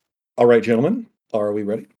All right, gentlemen, are we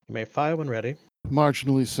ready? You may fire when ready.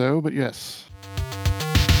 Marginally so, but yes.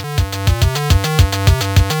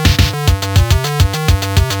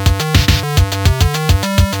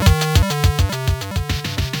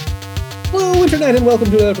 Hello, Internet, and welcome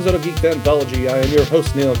to an episode of Geek Anthology. I am your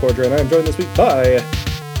host, Neil Cordra, and I am joined this week by...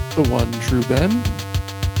 The one true Ben.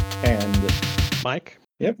 And... Mike?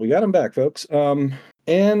 Yep, we got him back, folks.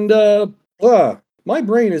 My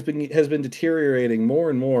brain has been deteriorating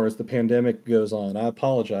more and more as the pandemic goes on. I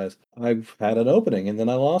apologize. I've had an opening, and then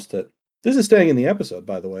I lost it. This is staying in the episode,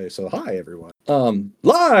 by the way, so hi, everyone.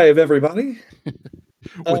 Live, everybody!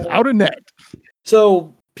 Without a net.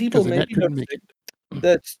 So, people may net be couldn't noticing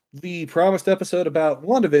that the promised episode about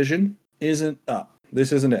WandaVision isn't up.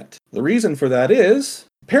 This isn't it. The reason for that is,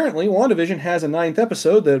 apparently, WandaVision has a 9th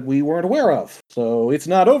episode that we weren't aware of. So it's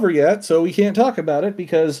not over yet, so we can't talk about it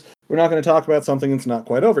because we're not going to talk about something that's not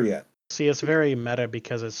quite over yet. See, it's very meta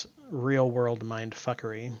because it's real-world mind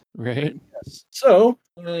fuckery. Right? Yes. So,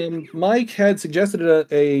 Mike had suggested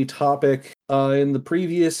a topic in the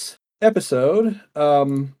previous episode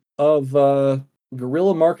of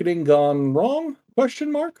guerrilla marketing gone wrong? Question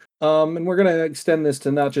mark. And we're going to extend this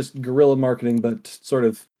to not just guerrilla marketing, but sort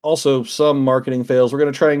of also some marketing fails. We're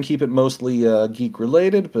going to try and keep it mostly geek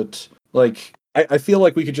related, but like I feel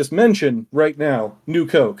like we could just mention right now New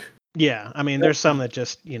Coke. Yeah, I mean, there's some that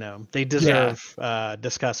just, they deserve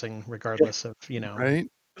discussing regardless of, Right?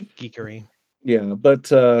 geekery. Yeah, but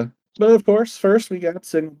of course, first we got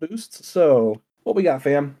signal boosts. So what we got,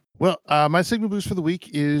 fam? Well, my signal boost for the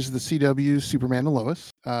week is the CW Superman and Lois.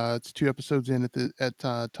 It's 2 episodes in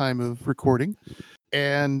at time of recording,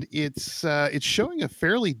 and it's showing a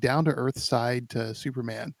fairly down to earth side to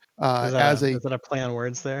Superman. Is that a play on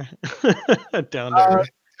words there? Down to earth.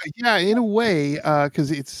 Yeah, in a way,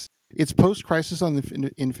 because it's post Crisis on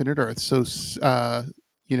the Infinite Earth. So,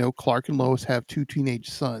 Clark and Lois have 2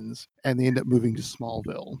 teenage sons, and they end up moving to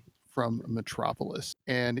Smallville from Metropolis,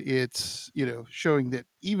 and it's showing that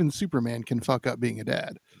even Superman can fuck up being a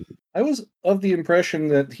dad. I was of the impression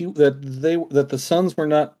that the sons were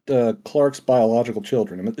not Clark's biological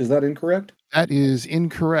children. Is that incorrect? That is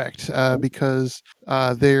incorrect, because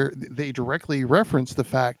they directly reference the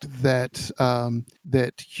fact that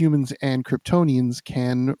that humans and Kryptonians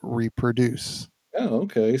can reproduce. Oh,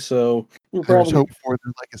 okay. So There's hope for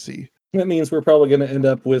their legacy. That means we're probably going to end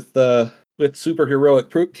up with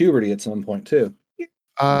superheroic puberty at some point too.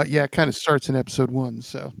 Yeah, it kind of starts in episode 1.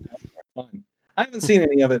 So fine. I haven't seen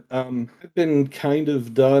any of it. I've been kind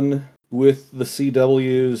of done with the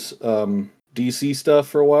CW's DC stuff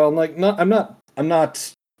for a while. I'm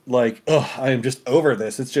not like, I am just over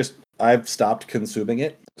this. It's just I've stopped consuming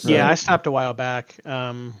it. So. Yeah, I stopped a while back.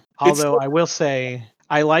 Although I will say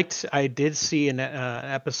I did see an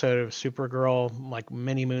episode of Supergirl like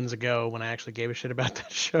many moons ago when I actually gave a shit about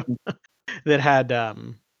that show that had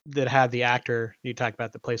the actor you talked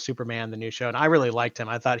about that plays Superman, the new show, and I really liked him.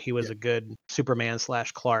 I thought he was a good Superman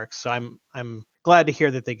 / Clark. So I'm glad to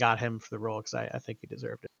hear that they got him for the role because I think he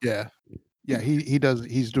deserved it. Yeah, he does.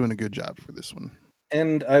 He's doing a good job for this one.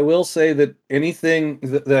 And I will say that anything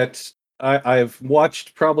that I've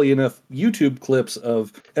watched probably enough YouTube clips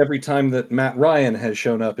of every time that Matt Ryan has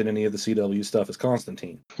shown up in any of the CW stuff as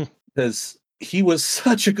Constantine, because he was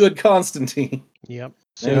such a good Constantine. Yep.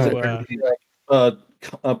 So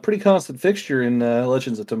a pretty constant fixture in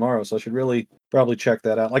Legends of Tomorrow, so I should really probably check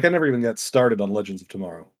that out. Like I never even got started on Legends of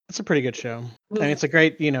Tomorrow. It's a pretty good show. I mean, it's a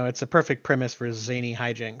great, it's a perfect premise for zany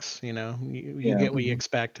hijinks. You get what you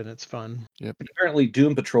expect, and it's fun. Yep. And apparently,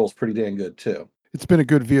 Doom Patrol's pretty dang good too. It's been a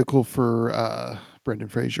good vehicle for Brendan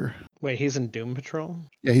Fraser. Wait, he's in Doom Patrol?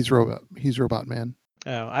 Yeah, he's Robot Man.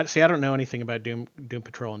 Oh, I don't know anything about Doom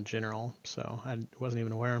Patrol in general, so I wasn't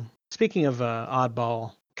even aware. Speaking of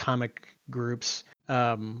oddball comic groups,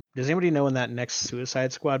 does anybody know when that next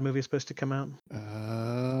Suicide Squad movie is supposed to come out?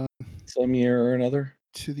 Some year or another.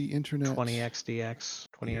 To the internet. 20xdx,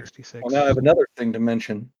 20xd6. Well, now I have another thing to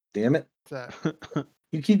mention. Damn it!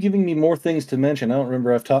 You keep giving me more things to mention. I don't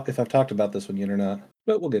remember if I've talked about this one yet or not,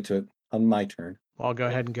 but we'll get to it on my turn. Well, I'll go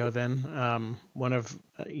ahead and go then. One of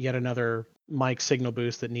yet another Mike signal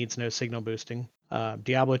boost that needs no signal boosting.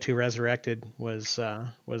 Diablo 2 Resurrected was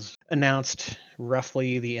announced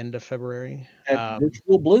roughly the end of February. At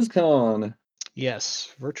Virtual BlizzCon.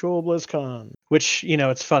 Yes, Virtual BlizzCon. Which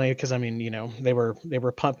it's funny because I mean they were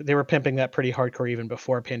pimping that pretty hardcore even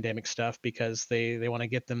before pandemic stuff because they want to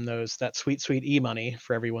get them that sweet e-money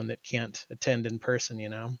for everyone that can't attend in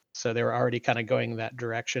person. So they were already kind of going that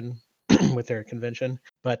direction with their convention.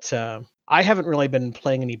 But I haven't really been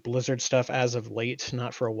playing any Blizzard stuff as of late,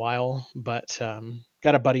 not for a while. But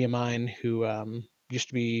got a buddy of mine who used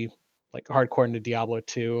to be like hardcore into Diablo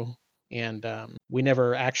 2. And we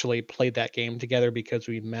never actually played that game together because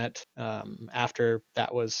we met after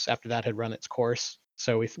that had run its course.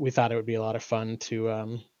 So we thought it would be a lot of fun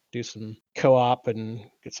to do some co-op and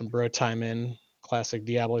get some bro time in. Classic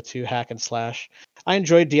Diablo 2 hack and slash. I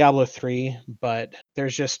enjoyed Diablo 3, but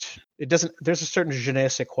there's a certain je ne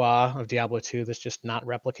sais quoi of Diablo 2 that's just not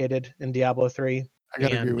replicated in Diablo 3. I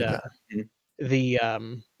gotta agree And with that.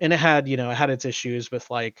 and it had it had its issues with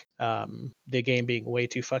like the game being way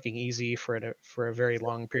too fucking easy for a very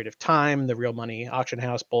long period of time, the real money auction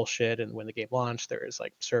house bullshit, and when the game launched there was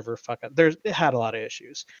like server fuck up. It had a lot of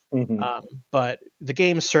issues. Mhm. But the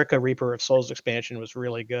game circa Reaper of Souls expansion was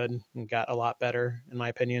really good and got a lot better in my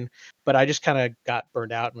opinion. But I just kind of got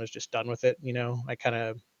burned out and was just done with it. I kind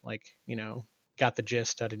of got the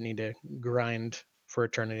gist. I didn't need to grind for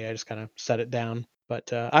eternity. I just kind of set it down.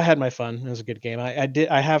 But I had my fun. It was a good game.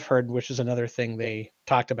 I have heard, which is another thing they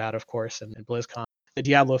talked about, of course, in BlizzCon. The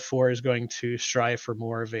Diablo 4 is going to strive for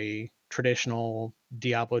more of a traditional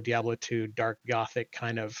Diablo 2 dark gothic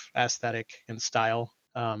kind of aesthetic and style.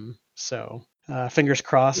 So fingers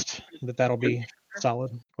crossed that'll be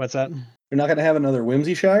solid. What's that? You're not going to have another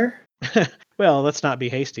Whimsyshire? Well, let's not be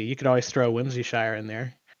hasty. You could always throw Whimsyshire in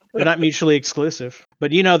there. They're not mutually exclusive,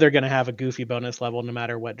 but they're going to have a goofy bonus level no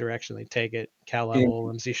matter what direction they take it. Cow level,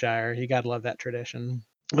 Whimsyshire. You got to love that tradition.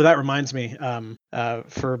 Well, that reminds me,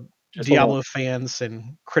 for Just Diablo fans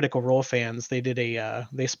and Critical Role fans,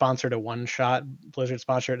 they sponsored a one shot. Blizzard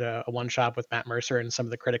sponsored a one shot with Matt Mercer and some of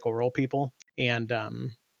the Critical Role people, and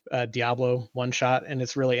Diablo one shot, and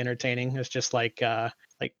it's really entertaining. It's just like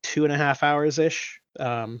 2.5 hours ish.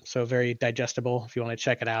 So very digestible if you want to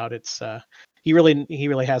check it out. It's he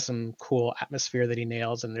really has some cool atmosphere that he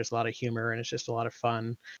nails, and there's a lot of humor, and it's just a lot of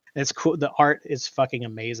fun. And it's cool. The art is fucking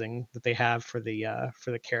amazing that they have for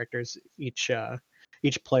the characters.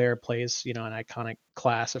 Each player plays an iconic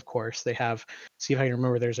class. Of course, they have. See if I can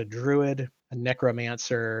remember. There's a druid, a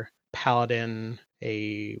necromancer, paladin,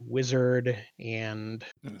 a wizard, and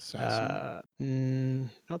An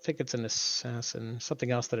assassin. I don't think it's an assassin.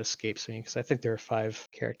 Something else that escapes me because I think there are 5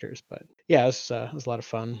 characters. But yeah, it was a lot of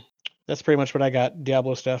fun. That's pretty much what I got.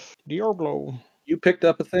 Diablo stuff. Diablo. You picked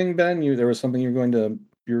up a thing, Ben. There was something you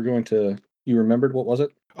remembered. What was it?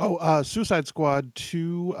 Oh, Suicide Squad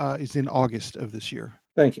 2 is in August of this year.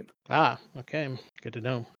 Thank you. Okay. Good to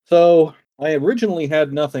know. So I originally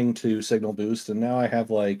had nothing to signal boost, and now I have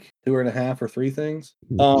like 2.5 or 3 things.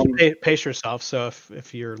 Pace yourself. So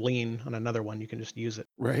if you're lean on another one, you can just use it.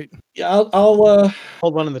 Right. Yeah, I'll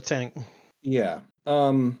hold one in the tank. Yeah.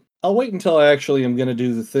 I'll wait until I actually am going to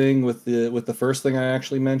do the thing with the first thing I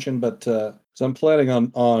actually mentioned, but so I'm planning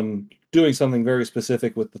on doing something very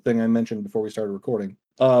specific with the thing I mentioned before we started recording.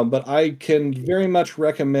 But I can very much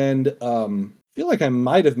recommend. I feel like I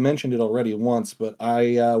might have mentioned it already once, but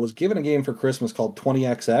I was given a game for Christmas called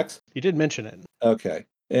 20XX. You did mention it. Okay.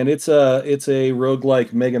 And it's a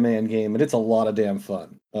roguelike Mega Man game, and it's a lot of damn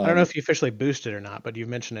fun. I don't know if you officially boosted or not, but you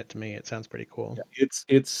mentioned it to me. It sounds pretty cool. Yeah,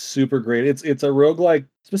 it's super great. It's a roguelike.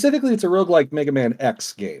 Specifically, it's a roguelike Mega Man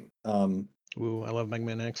X game. Ooh, I love Mega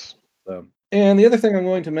Man X. And the other thing I'm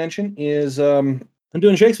going to mention is I'm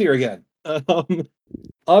doing Shakespeare again.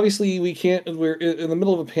 Obviously, we can't. We're in the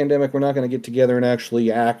middle of a pandemic. We're not going to get together and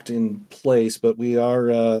actually act in place, but we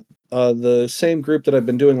are the same group that I've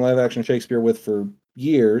been doing live action Shakespeare with for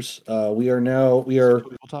years. We are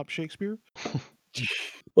Tabletop Shakespeare.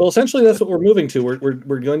 Well, essentially, that's what we're moving to.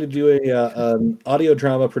 We're going to do an audio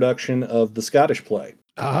drama production of the Scottish play.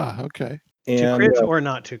 Okay. And, to crit or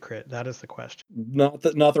not to crit? That is the question. Not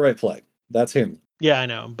the right play. That's him. Yeah, I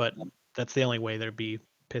know, but that's the only way there'd be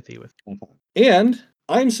pithy with. And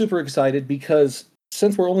I'm super excited because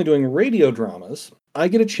since we're only doing radio dramas, I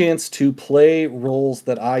get a chance to play roles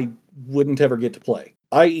that I wouldn't ever get to play,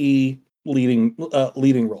 i.e., leading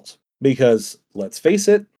roles. Because let's face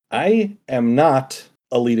it, I am not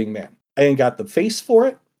a leading man. I ain't got the face for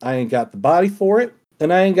it. I ain't got the body for it,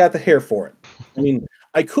 and I ain't got the hair for it. I mean,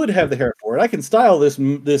 I could have the hair for it. I can style this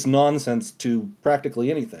nonsense to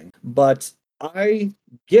practically anything, but I'm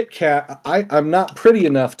not pretty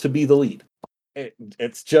enough to be the lead.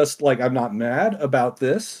 It's just like I'm not mad about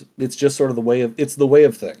this. It's just sort of the way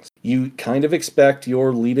of things. You kind of expect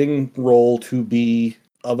your leading role to be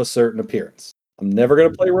of a certain appearance. I'm never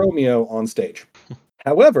going to play Romeo on stage.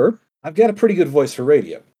 However, I've got a pretty good voice for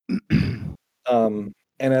radio.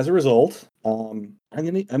 And as a result, I'm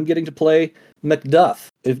getting to play Macduff.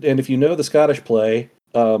 If you know the Scottish play,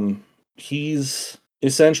 he's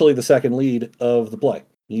essentially the second lead of the play.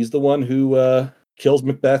 He's the one who kills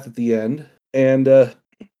Macbeth at the end, and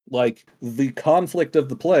like the conflict of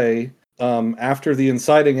the play after the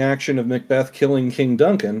inciting action of Macbeth killing King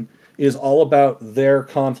Duncan, is all about their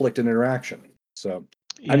conflict and interaction. So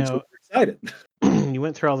You I'm know, super excited. you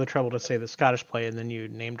went through all the trouble to say the Scottish play, and then you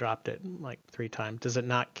name dropped it like 3 times. Does it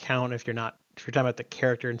not count if you're talking about the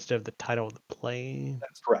character instead of the title of the play?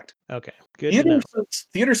 That's correct. Okay, good to know.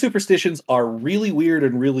 Theater superstitions are really weird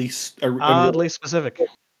and really Oddly specific.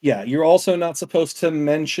 Yeah, you're also not supposed to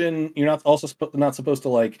mention. You're not also not supposed to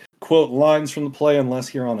like quote lines from the play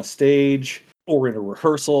unless you're on a stage or in a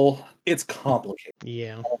rehearsal. It's complicated.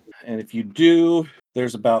 Yeah. And if you do,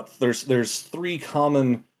 there's 3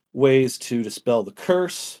 common ways to dispel the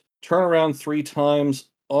curse. Turn around 3 times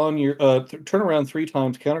on your turn around 3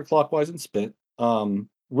 times counterclockwise and spit. Run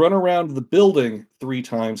around the building 3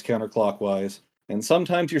 times counterclockwise, and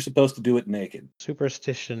sometimes you're supposed to do it naked.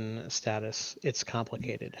 Superstition status. It's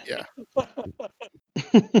complicated. Yeah.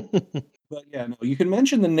 But yeah, no, you can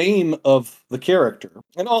mention the name of the character.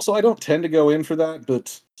 And also, I don't tend to go in for that,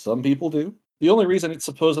 but some people do. The only reason it's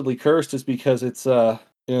supposedly cursed is because it's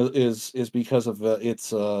is because of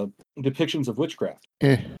its depictions of witchcraft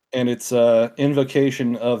Eh. and its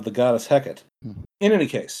invocation of the goddess Hecate. Hmm. In any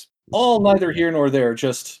case, all neither here nor there.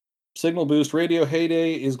 Just Signal Boost Radio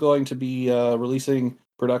Heyday is going to be releasing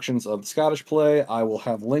productions of the Scottish play. I will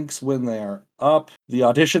have links when they are up. The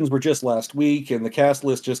auditions were just last week, and the cast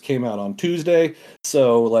list just came out on Tuesday.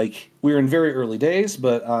 So, like, we're in very early days,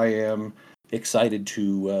 but I am excited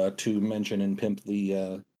to mention and pimp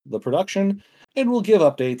the production, and we'll give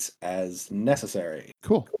updates as necessary.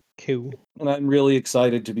 Cool. Cool. And I'm really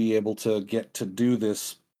excited to be able to get to do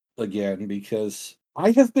this again because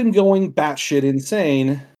I have been going batshit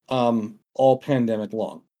insane all pandemic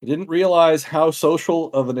long. I didn't realize how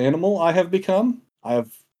social of an animal I have become. I have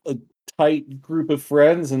a tight group of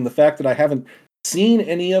friends, and the fact that I haven't seen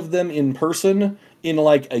any of them in person in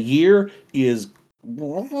like a year is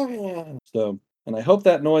so. And I hope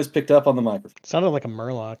that noise picked up on the microphone. Sounded like a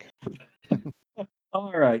Murloc.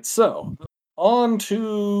 All right, so on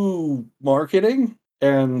to marketing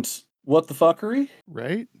and what the fuckery.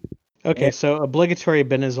 Right? Okay, Yeah. so obligatory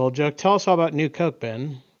Ben is old joke. Tell us all about New Coke,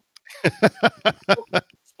 Ben.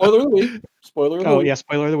 Spoiler of the week. Spoiler of the Oh week. yeah,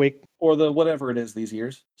 spoiler of the week. Or the whatever it is these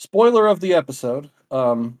years. Spoiler of the episode.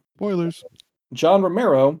 Spoilers. John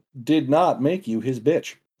Romero did not make you his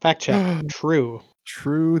bitch. Fact check. True.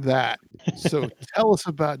 True that. So tell us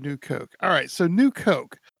about New Coke. All right, so New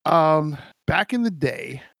Coke. Back in the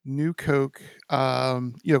day, New Coke,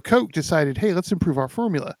 Coke decided, hey, let's improve our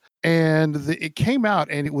formula. And it came out,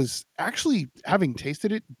 and it was actually, having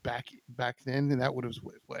tasted it back then, and that would have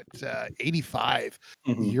what 85,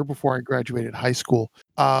 the Mhm. year before I graduated high school.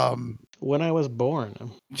 When I was born.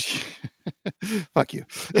 Fuck you.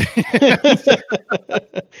 I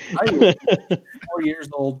was 4 years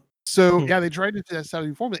old. So yeah, they tried to test out a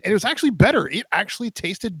new formula, and it was actually better. It actually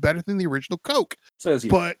tasted better than the original Coke, Says you.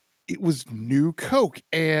 but it was New Coke,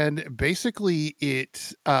 and basically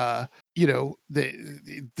it, the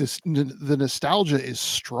nostalgia is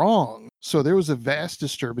strong. So there was a vast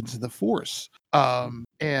disturbance in the force,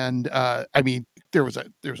 and I mean there was a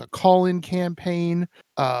call-in campaign.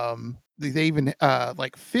 They even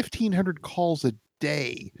like 1,500 calls a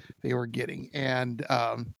day they were getting, and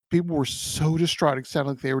people were so distraught. It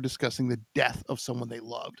sounded like they were discussing the death of someone they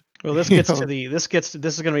loved. Well, this gets to this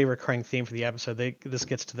is going to be a recurring theme for the episode. This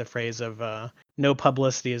gets to the phrase of no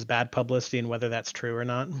publicity is bad publicity, and whether that's true or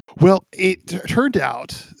not. Well, it turned out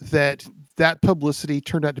that publicity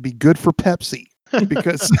turned out to be good for Pepsi,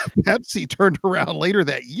 because Pepsi turned around later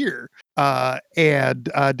that year,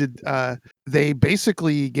 they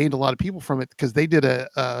basically gained a lot of people from it because they did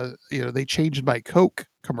they changed my Coke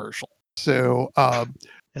commercial. So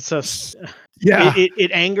It's so yeah,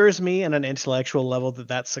 it angers me on an intellectual level that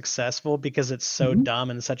that's successful because it's so dumb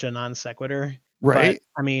and such a non sequitur. right.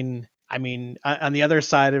 But, I mean, on the other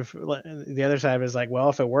side of is like, well,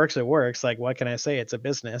 if it works, it works. Like, what can I say? It's a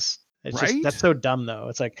business. It's just Right? that's so dumb though.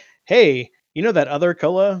 It's like, hey, you know that other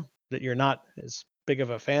cola that you're not as big of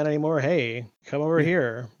a fan anymore? Hey, come over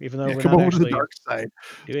here, even though we're Come not over to the actually dark side.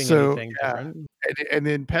 doing So anything different. and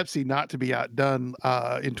then Pepsi, not to be outdone,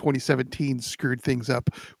 in 2017 screwed things up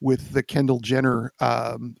with the Kendall Jenner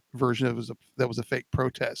version of that was a fake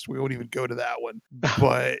protest. We won't even go to that one.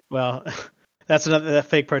 But Well, that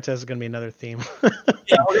fake protest is going to be another theme.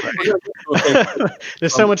 Yeah, we're gonna get to a fake-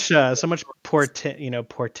 There's so much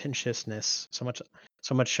portentiousness, so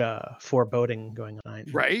much foreboding going on.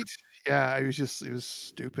 right? Yeah, it was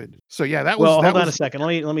stupid. So yeah, that was Well, that hold on a was second.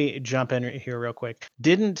 Let me jump in here real quick.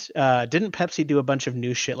 Didn't Pepsi do a bunch of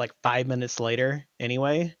new shit like 5 minutes later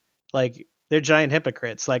anyway? Like They're giant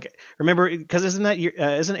hypocrites. Like, remember, because isn't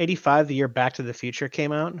 85 the year Back to the Future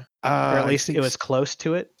came out, or at I least think it was close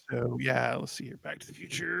to it? so. Yeah, let's see here. Back to the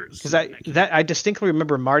Future. Because I distinctly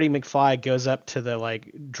remember Marty McFly goes up to the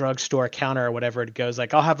like drugstore counter or whatever. It goes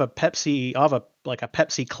like, I'll have a Pepsi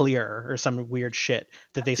Clear or some weird shit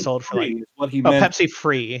that they sold for like Free is what he oh meant, Pepsi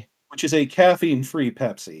free. which is a caffeine-free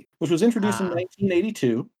Pepsi, which was introduced in Ah.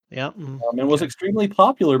 1982 Yeah, and was okay. extremely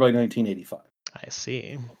popular by 1985, I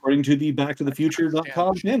see. according to the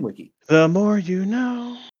BackToTheFuture.com fan wiki. The more you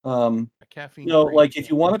know. Caffeine. You know, like if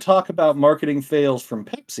you want to talk about marketing fails from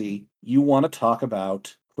Pepsi, you want to talk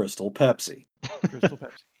about Crystal Pepsi. Crystal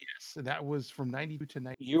Pepsi. Yes, and that was from 92 to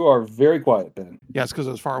 90. You are very quiet, Ben. Yes, because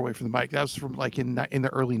I was far away from the mic. That was from like in the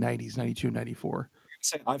early 90s, 92, 94.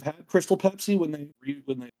 Say I've had Crystal Pepsi when they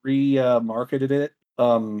marketed it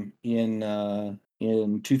in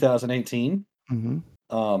 2018. Mm-hmm.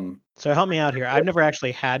 So help me out here. I've never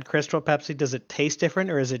actually had Crystal Pepsi. Does it taste different,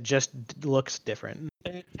 or is it just looks different?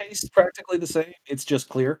 It tastes practically the same. It's just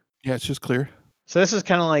clear. Yeah, it's just clear. So this is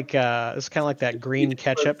kind of like that green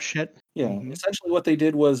ketchup shit. Yeah, Mhm. essentially what they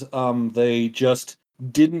did was they just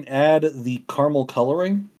didn't add the caramel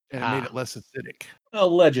coloring, And it made it less acidic.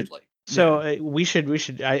 allegedly. So we should.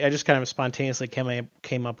 I just kind of spontaneously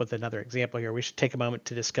came up with another example here. We should take a moment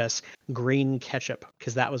to discuss green ketchup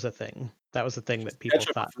because that was a thing. That was the thing that people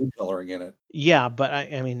Ketchup thought. with food coloring in it. Yeah, but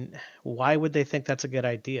I mean, why would they think that's a good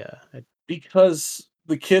idea? Because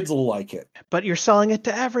the kids will like it. But you're selling it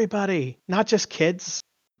to everybody, not just kids.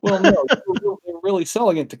 Well, no, they're really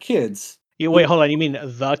selling it to kids. Wait, hold on. You mean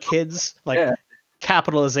the kids? Like Yeah.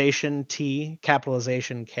 capitalization T,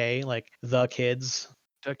 capitalization K, like the kids.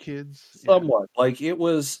 The kids. Somewhat. Like it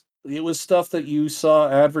was stuff that you saw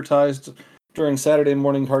advertised during Saturday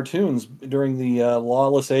morning cartoons during the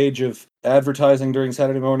lawless age of advertising during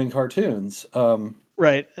Saturday morning cartoons.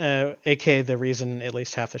 Right. aka the reason at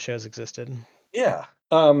least half the shows existed. Yeah.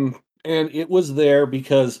 And it was there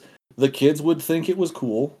because the kids would think it was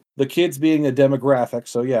cool. The kids being a demographic,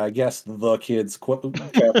 so yeah, I guess the kids.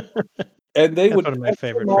 And they That's would one of my put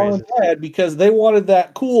favorite them all in phrases. bed because they wanted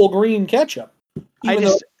that cool green ketchup, even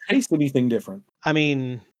though it didn't taste anything different. I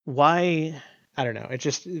mean, why? I don't know. It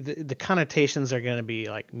just the connotations are going to be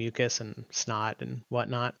like mucus and snot and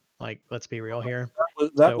whatnot. Like, let's be real here.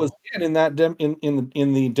 That was in that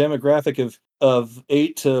in the demographic of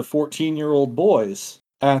 8 to 14-year-old boys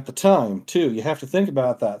at the time too. You have to think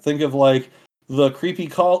about that. Think of like the creepy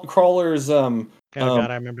crawlers. Oh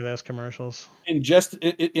God, I remember those commercials.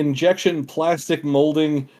 Injection plastic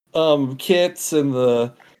molding kits and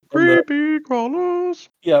the creepy crawlers.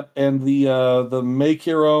 Yep, and the make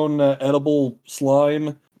your own edible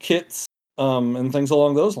slime kits and things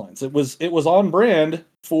along those lines. It was on brand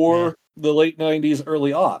for the late 90s,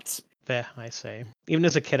 early aughts. Yeah, I say. Even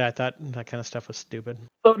as a kid, I thought that kind of stuff was stupid.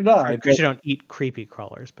 So did I. Because you don't eat creepy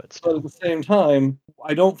crawlers, but still. But at the same time,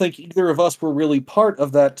 I don't think either of us were really part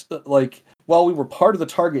of that. Like, while we were part of the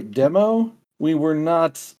target demo, we were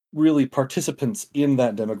not really participants in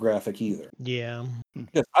that demographic either. Yeah.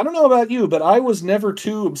 Because I don't know about you, but I was never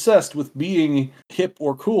too obsessed with being hip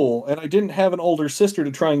or cool, and I didn't have an older sister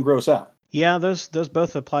to try and gross out. Yeah, those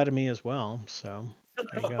both apply to me as well. So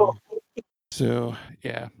there you go. So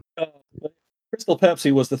yeah. Crystal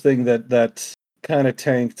Pepsi was the thing that kind of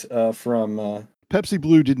tanked from Pepsi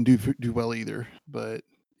Blue didn't do well either, but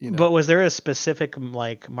you know. But was there a specific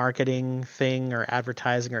like marketing thing or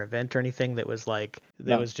advertising or event or anything that was like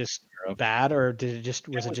was just bad, or did it just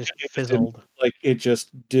fizzled? It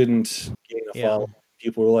just didn't gain a follow.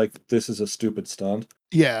 People were like, "This is a stupid stunt."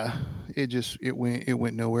 Yeah, it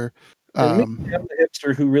went nowhere. I'm the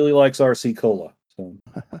hipster who really likes RC Cola. So.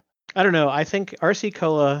 I don't know. I think RC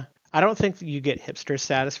Cola. I don't think you get hipster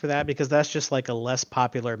status for that because that's just like a less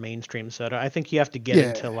popular mainstream soda. I think you have to get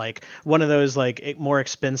into like one of those like more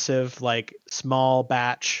expensive, like small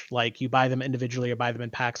batch, like you buy them individually or buy them in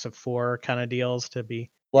packs of 4 kind of deals to be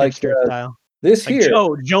like hipster style. This like here,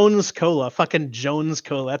 Jones Cola, fucking Jones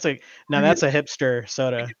Cola. That's a hipster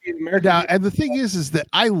soda. Now, and the thing is that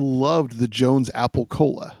I loved the Jones Apple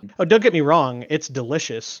Cola. Oh, don't get me wrong, it's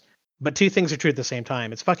delicious. But two things are true at the same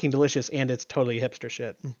time. It's fucking delicious and it's totally hipster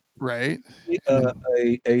shit. Right.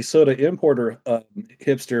 A soda importer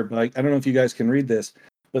hipster, but I don't know if you guys can read this,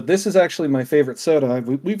 but this is actually my favorite soda.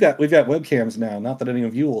 We've got webcams now. Not that any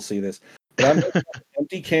of you will see this, but I'm an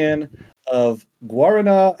empty can of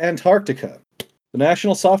Guaraná Antarctica, the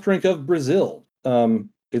national soft drink of Brazil.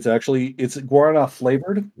 It's Guaraná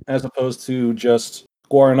flavored as opposed to just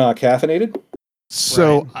Guaraná caffeinated.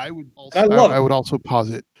 So right. I would also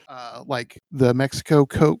posit like the Mexico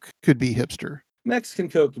Coke could be hipster. Mexican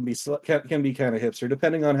Coke can be can be kind of hipster,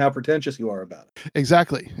 depending on how pretentious you are about it.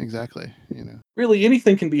 Exactly. Really,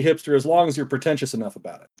 anything can be hipster as long as you're pretentious enough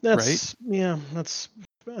about it. That's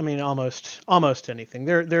I mean, almost anything.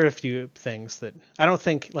 There are a few things that I don't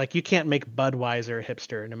think, like, you can't make Budweiser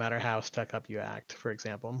hipster no matter how stuck up you act, for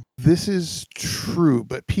example. This is true,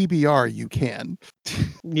 but PBR you can.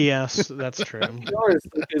 Yes, that's true.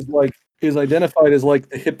 PBR is identified as like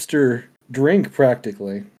the hipster drink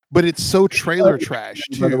practically. But it's so trailer trash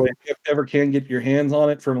By the too. way, if you ever can get your hands on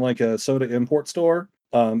it from like a soda import store,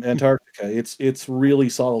 Antarctica, it's really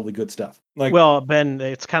solidly good stuff. Like, Well, Ben,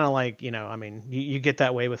 it's kind of like, I mean, you get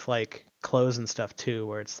that way with like clothes and stuff too,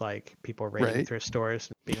 where it's like people raiding Right. through stores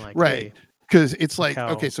and being like, Right. hey, Because it's like, how-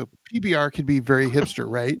 okay, so PBR can be very hipster,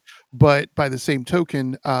 right? But by the same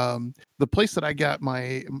token, the place that I got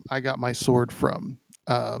my sword from,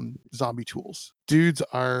 Zombie Tools, dudes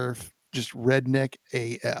are just redneck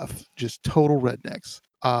AF, just total rednecks.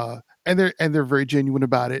 And they're very genuine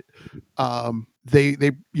about it.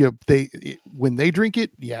 When they drink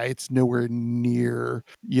it, yeah, it's nowhere near,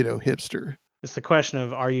 hipster. it's the question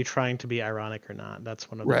of, are you trying to be ironic or not? That's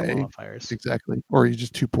one of the Right. qualifiers. Exactly. Or you're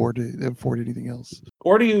just too poor to afford anything else.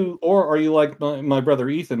 or are you like my brother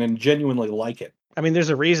Ethan and genuinely like it? I mean, there's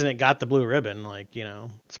a reason it got the blue ribbon. Like,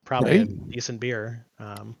 it's probably a Right. decent beer.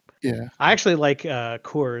 Yeah. I actually like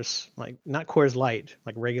Coors, like not Coors Light,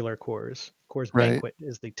 like regular Coors. Coors Right. Banquet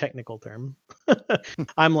is the technical term.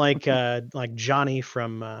 I'm like Johnny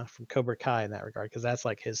from Cobra Kai in that regard, because that's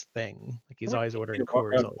like his thing. Like he's always ordering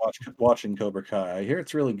Coors. Watching Cobra Kai. I hear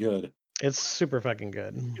it's really good. It's super fucking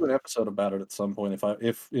good. Do an episode about it at some point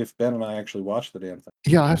if Ben and I actually watch the damn thing.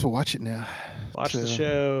 Yeah, I have to watch it now. Watch the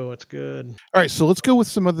show. It's good. All right, so let's go with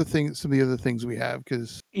some of the other things we have,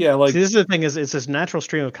 because Yeah, like See, this is the thing, is it's this natural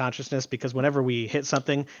stream of consciousness, because whenever we hit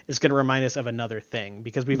something, it's going to remind us of another thing,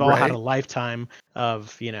 because we've all had Right. a lifetime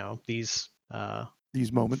of these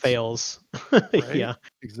moments. fails. Right? Yeah.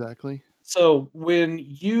 Exactly. so when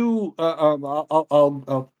you I'll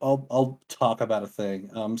talk about a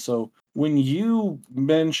thing. So when you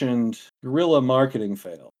mentioned guerrilla marketing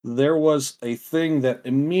fail, there was a thing that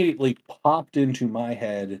immediately popped into my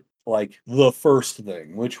head, like the first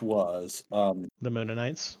thing, which was The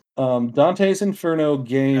Moonanites. Dante's Inferno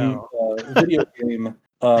game, video game,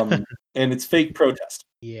 and its fake protest.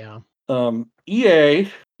 Yeah. EA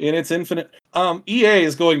in its infinite EA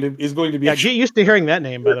is going to be Yeah, get used to hearing that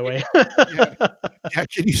name, by the way. Yeah,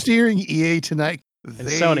 can you steering EA tonight? And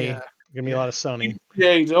Sony. Gonna be a lot of Sony.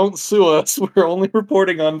 EA, don't sue us. We're only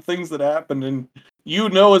reporting on things that happened, and you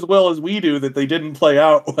know as well as we do that they didn't play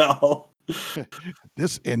out well.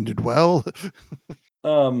 This ended well.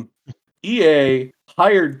 EA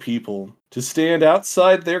hired people to stand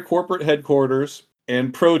outside their corporate headquarters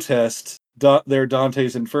and protest their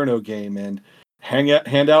Dante's Inferno game and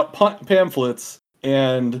hand out pamphlets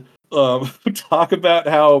and talk about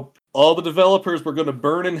how all the developers were going to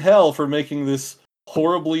burn in hell for making this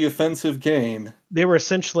horribly offensive game. They were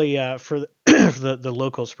essentially, for the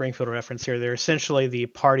local Springfield reference here, they're essentially the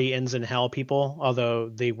party ends in hell people, although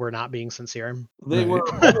they were not being sincere. They Right. were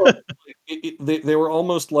they were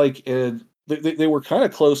almost like they were kind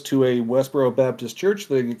of close to a Westboro Baptist Church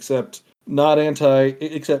thing, except not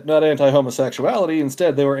anti-homosexuality.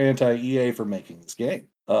 Instead, they were anti-EA for making this game.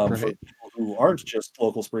 For Right. people who aren't just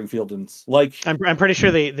local Springfieldans, like I'm pretty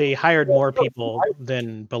sure they hired more people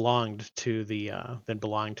than belonged to the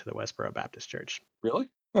Westboro Baptist Church. really.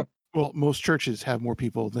 Well, most churches have more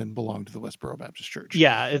people than belong to the Westboro Baptist Church.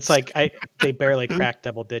 Yeah, it's like they barely crack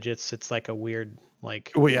double digits. It's like a weird,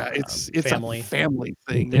 like, Well, yeah, it's family a family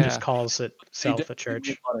thing. that Yeah. just calls itself a They church.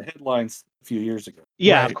 did a lot of headlines a few years ago.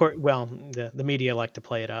 Yeah, Right. of course. Well, the media like to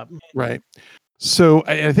play it up. Right. So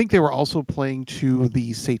I think they were also playing to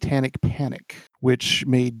the Satanic Panic, which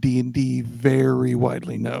made D&D very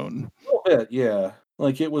widely known. A little bit, yeah.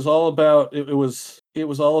 Like it was all about it was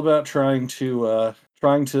all about trying to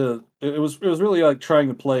it was really like trying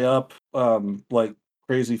to play up like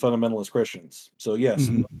crazy fundamentalist Christians. So yes,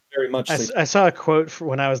 Mhm. very much. I saw a quote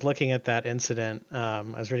when I was looking at that incident. I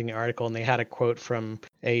was reading the article, and they had a quote from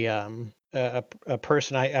a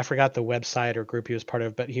person. I forgot the website or group he was part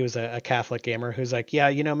of, but he was a Catholic gamer who's like, yeah,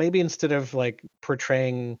 maybe instead of like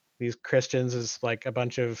portraying these Christians as like a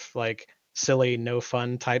bunch of like silly, no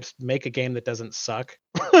fun types, make a game that doesn't suck.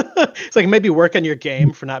 It's like, maybe work on your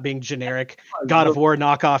game for not being generic God of War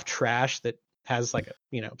knockoff trash that has like a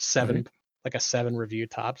 7 like a 7 review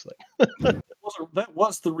tops. Like that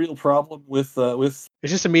was the real problem with it's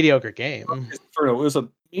just a mediocre game. Inferno. It was a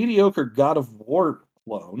mediocre God of War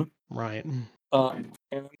clone. Right. And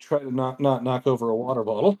try to not knock over a water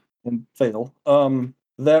bottle and fail.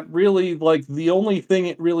 that really, like, the only thing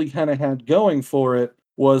it really kind of had going for it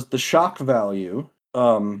was the shock value.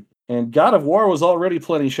 And God of War was already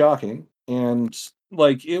plenty shocking, and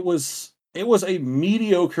like it was a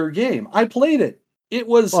mediocre game. I played it. It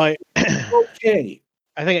was Well, okay.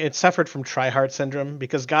 I think it suffered from tryhard syndrome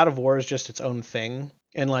because God of War is just its own thing.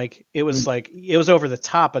 And like it was over the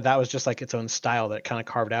top, but that was just like its own style that kind of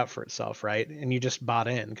carved out for itself, right? And you just bought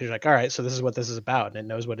in because you're like, all right, so this is what this is about, and it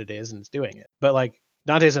knows what it is and it's doing it. But like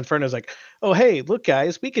Dante's Inferno is like, oh hey, look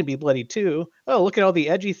guys, we can be bloody too. Oh, look at all the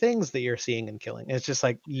edgy things that you're seeing and killing. It's just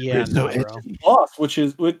like, yeah, It's so no, bro. edgy. Lost, which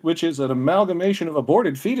is an amalgamation of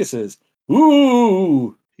aborted fetuses.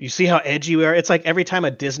 Ooh, You see how edgy we are? It's like every time a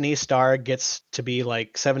Disney star gets to be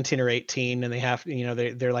like 17 or 18 and they have,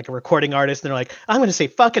 they're like a recording artist and they're like, I'm going to say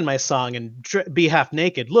fuck in my song and be half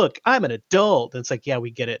naked. Look, I'm an adult. And it's like, yeah, we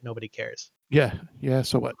get it. Nobody cares. Yeah, yeah.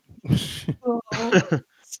 So what?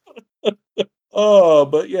 oh,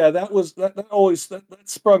 but yeah, that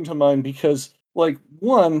sprung to mind because like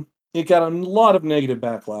one, it got a lot of negative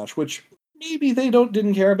backlash, which maybe they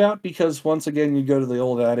didn't care about because once again you go to the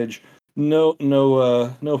old adage, no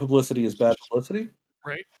publicity is bad publicity.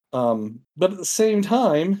 Right. But at the same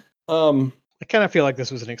time, I kind of feel like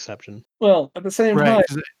this was an exception. well, at the same Right. time,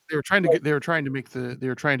 'Cause they were trying to get. They were trying to make the. They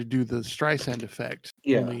were trying to do the Streisand effect.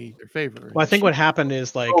 Yeah. Only their favor. Well, I think what happened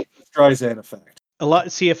is like Streisand effect. a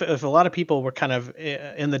lot. See, if a lot of people were kind of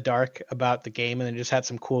in the dark about the game and then just had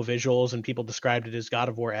some cool visuals and people described it as God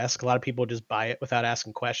of War-esque, a lot of people just buy it without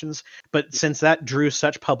asking questions. But since that drew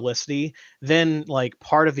such publicity, then like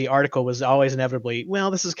part of the article was always inevitably,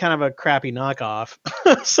 well, this is kind of a crappy knockoff.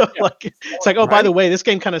 So Yeah. like it's like, oh, by the way, this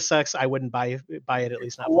game kind of sucks. I wouldn't buy it at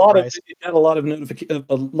least not A full lot of price. it had a lot of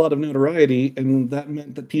a lot of notoriety, and that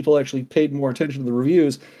meant that people actually paid more attention to the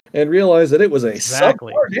reviews and realized that it was a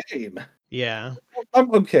Exactly. subpar game. Yeah.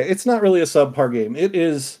 Okay, it's not really a subpar game.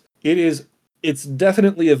 It's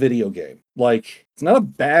definitely a video game. Like it's not a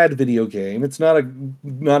bad video game. It's not a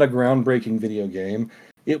groundbreaking video game.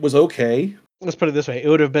 It was okay. Let's put it this way: it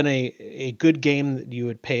would have been a good game that you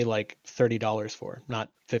would pay like $30 for, not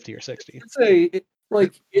 50 or 60. I'd say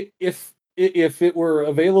if it were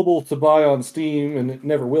available to buy on Steam, and it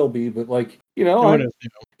never will be, but like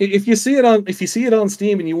if you see it on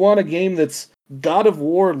Steam and you want a game that's God of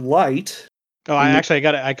War light. Oh, I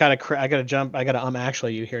gotta jump. I gotta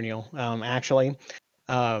actually you here, Neil.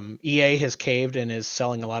 EA has caved and is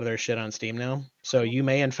selling a lot of their shit on Steam now. So you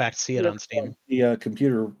may in fact see it on Steam. The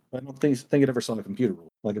computer, I don't think it ever saw a computer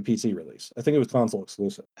like a PC release. I think it was console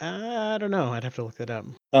exclusive. I don't know. I'd have to look that up.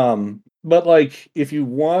 But like if you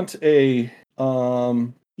want a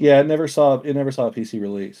yeah, it never saw a PC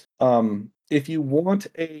release. If you want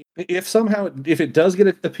if it does get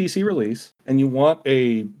a PC release and you want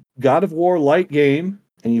a God of War light game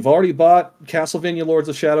and you've already bought Castlevania Lords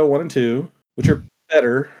of Shadow 1 and 2, which are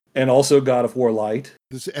better, and also God of War light.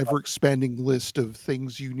 This ever-expanding list of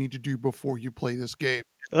things you need to do before you play this game.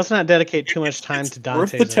 Let's not dedicate too much time to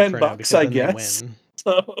Dante's worth the Inferno $10, because I then they guess. win.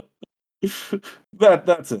 So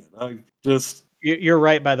that's it. I just You're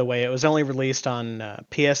right, by the way. It was only released on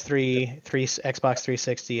PS3, Xbox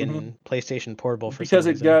 360, and PlayStation Portable for because some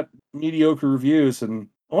it reason. got mediocre reviews, and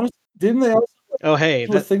didn't they also Oh, hey,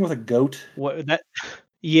 do a thing with a goat? What that?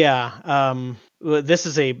 Yeah. Well, this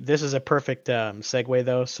is a perfect segue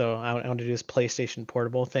though. So I want to do this PlayStation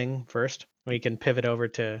Portable thing first. We can pivot over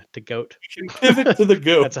to Goat. We can pivot to the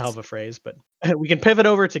goat. That's a hell of a phrase, but we can pivot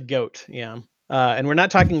over to Goat. Yeah. And we're not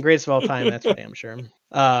talking greatest of all time. That's for damn sure.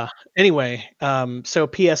 Anyway, so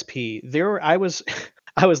PSP. I was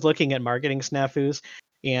I was looking at marketing snafus,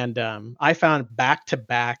 and I found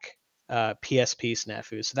back-to-back PSP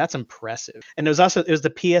snafus. So that's impressive. And it was the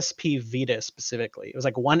PSP Vita specifically. It was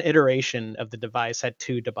like one iteration of the device had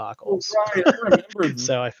two debacles. Oh, right, I remember.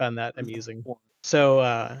 So I found that amusing.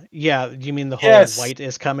 So yeah, you mean the whole Yes. White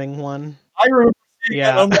is Coming one? I remember.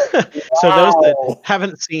 Yeah. So those that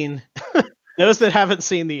haven't seen those that haven't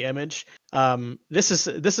seen the image, this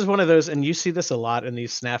is one of those, and you see this a lot in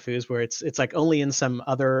these snafus where it's like only in some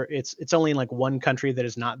other it's only in like one country that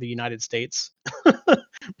is not the United States.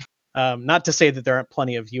 Not to say that there aren't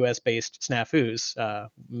plenty of US based snafus,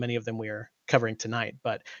 many of them we are covering tonight,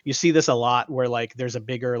 but you see this a lot where like there's a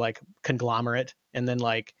bigger like conglomerate, and then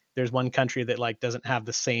like there's one country that like doesn't have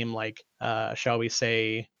the same like shall we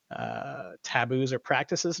say taboos or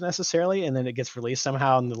practices necessarily, and then it gets released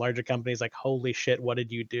somehow, and the larger company's like, holy shit, what did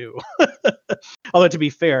you do? Although to be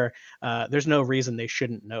fair, there's no reason they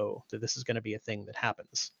shouldn't know that this is going to be a thing that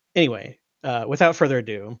happens. Anyway, without further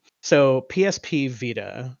ado, so PSP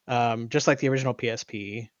Vita, just like the original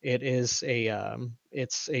PSP, it's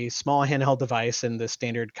a small handheld device, and the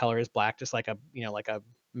standard color is black, just like a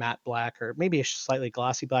matte black or maybe a slightly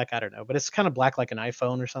glossy black. I don't know, but it's kind of black like an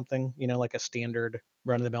iPhone or something, like a standard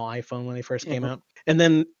run of the mill iPhone when they first came out. And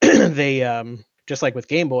then they just like with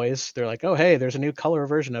Game Boys, they're like, oh hey, there's a new color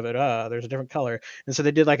version of it. There's a different color, and so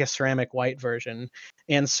they did like a ceramic white version.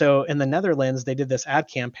 And so in the Netherlands, they did this ad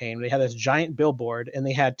campaign. They had this giant billboard, and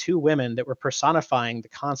they had two women that were personifying the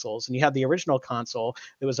consoles. And you had the original console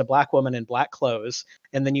that was a black woman in black clothes,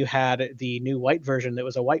 and then you had the new white version that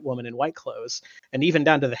was a white woman in white clothes, and even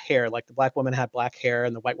down to the hair. Like the black woman had black hair,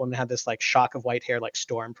 and the white woman had this like shock of white hair, like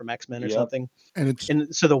Storm from X-Men or something. And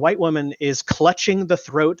so the white woman is clutching the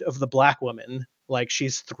throat of the black woman like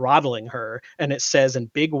she's throttling her, and it says in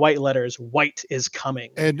big white letters, "White is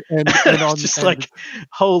coming." and on just like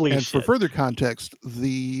holy and shit. for further context,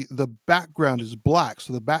 the background is black,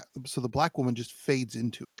 so the black woman just fades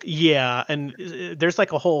into it. Yeah, and there's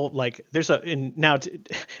like a whole like there's a in now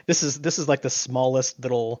this is like the smallest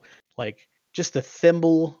little like just the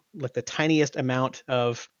thimble, like the tiniest amount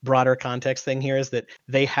of broader context thing here is that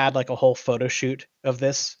they had like a whole photo shoot of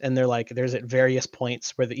this, and they're like there's at various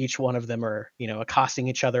points where each one of them are accosting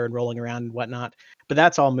each other and rolling around and whatnot, but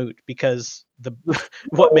that's all moot because the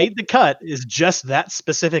what made the cut is just that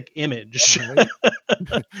specific image. Right?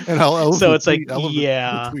 And I'll So it's like, the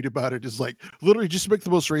yeah. tweet about it is like literally just make the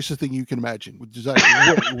most racist thing you can imagine. Which is like,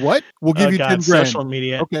 what? We'll give Oh you God, 10 grand. social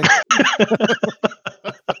media. Okay.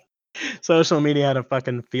 Social media had a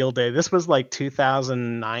fucking field day. This was like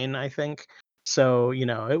 2009, I think. So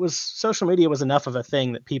it was social media was enough of a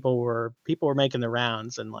thing that people were making the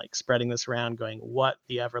rounds and like spreading this around, going, "What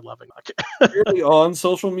the ever loving fuck." Really on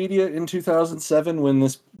social media in 2007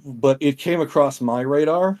 but it came across my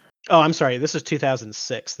radar. Oh, I'm sorry. This is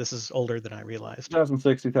 2006. This is older than I realized.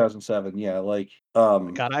 2006, 2007. Yeah, like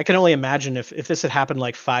God, I can only imagine if this had happened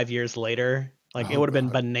like 5 years later, like it Oh, would have been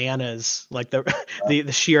God. bananas, like the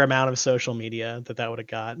sheer amount of social media that would have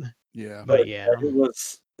got. Yeah. But yeah. it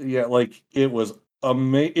was it was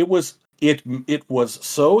it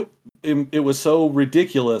was so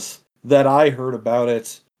ridiculous that I heard about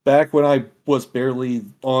it back when I was barely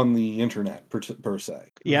on the internet per se.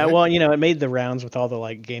 Yeah, Right. well, it made the rounds with all the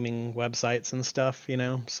like gaming websites and stuff,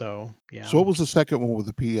 so yeah. So what was the second one with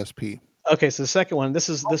the PSP? Okay, so the second one, this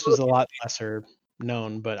was a lot lesser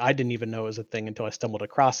known, but I didn't even know it was a thing until I stumbled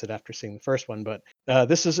across it after seeing the first one. But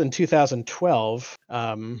this is in 2012,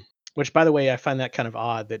 which by the way, I find that kind of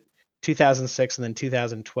odd that 2006 and then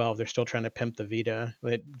 2012 they're still trying to pimp the Vita.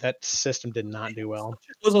 That system did not do well.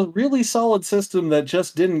 It was a really solid system that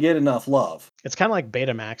just didn't get enough love. It's kind of like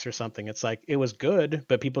Betamax or something. It's like it was good,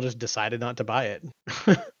 but people just decided not to buy it.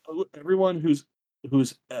 Everyone who's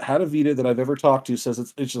had a Vita that I've ever talked to says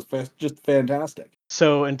it's just fantastic.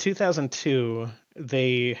 So in 2002,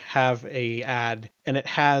 they have a ad, and it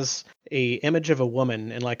has a image of a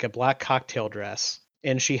woman in like a black cocktail dress,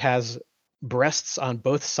 and she has breasts on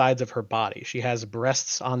both sides of her body. She has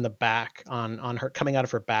breasts on the back, on her coming out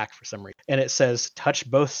of her back for some reason, and it says "touch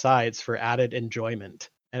both sides for added enjoyment,"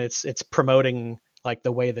 and it's promoting like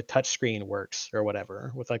the way the touchscreen works or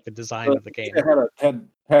whatever with like the design of the game. It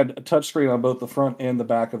had a touchscreen on both the front and the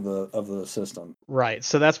back of the system. Right.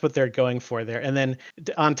 So that's what they're going for there. And then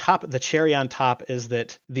on top, the cherry on top is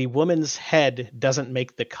that the woman's head doesn't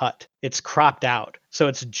make the cut. It's cropped out. So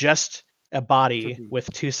it's just a body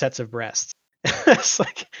with two sets of breasts. It's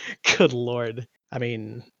like, good Lord. I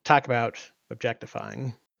mean, talk about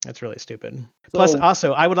objectifying. That's really stupid. Plus,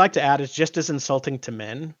 also, I would like to add, it's just as insulting to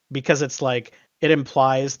men because it's like, it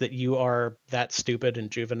implies that you are that stupid and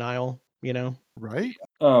juvenile, Right.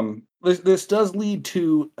 This does lead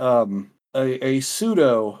to a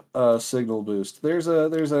pseudo signal boost. There's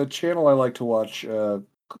a channel I like to watch,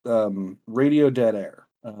 Radio Dead Air.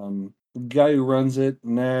 The guy who runs it,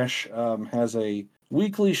 Nash, has a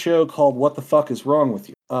weekly show called "What the Fuck Is Wrong with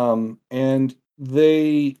You?" And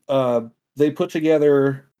they put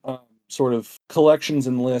together sort of collections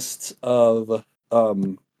and lists of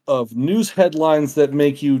news headlines that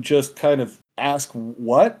make you just kind of ask,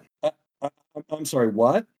 "What?" I'm sorry,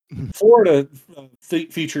 what? Florida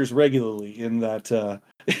features regularly in that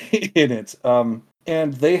in it,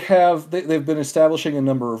 and they've been establishing a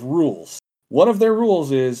number of rules. One of their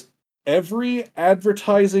rules is every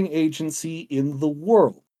advertising agency in the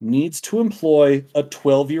world needs to employ a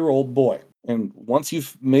 12-year-old boy. And once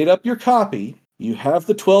you've made up your copy, you have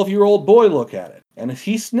the 12-year-old boy look at it, and if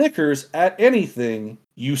he snickers at anything,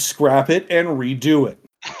 you scrap it and redo it.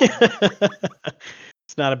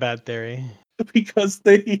 It's not a bad theory. Because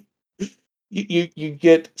they you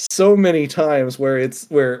get so many times where it's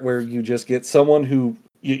where you just get someone who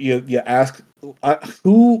you ask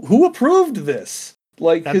who approved this,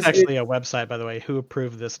 like, That's because actually a website, by the way,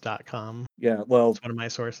 whoapprovedthis.com. yeah, well, It's one of my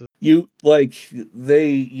sources. you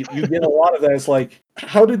get a lot of that. It's like,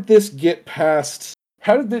 how did this get past?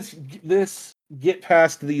 How did this get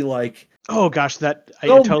past the like Oh gosh, that I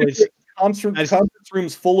so totally. many conference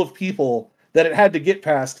rooms full of people that it had to get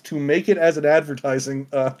past to make it as an advertising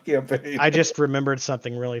campaign? I just remembered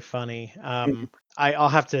something really funny. I'll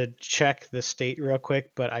have to check the state real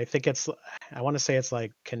quick, but I think I want to say it's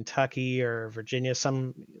like Kentucky or Virginia,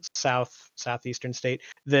 some southeastern state.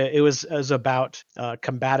 It was about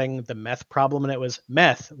combating the meth problem, and it was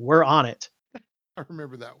meth. We're on it. I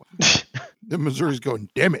remember that one. The Missouri's going,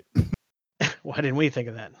 damn it. Why didn't we think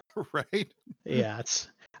of that? Right? Yeah,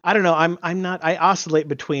 I don't know. I'm not. I oscillate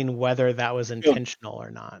between whether that was intentional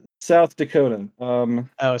or not. South Dakota.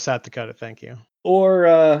 Oh, South Dakota. Thank you.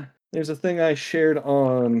 Or there's a thing I shared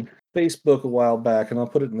on Facebook a while back, and I'll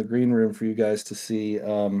put it in the green room for you guys to see.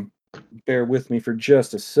 Bear with me for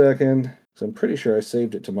just a second, because I'm pretty sure I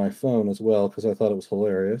saved it to my phone as well, because I thought it was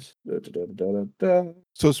hilarious.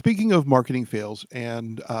 So speaking of marketing fails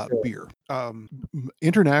and beer,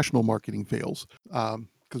 international marketing fails,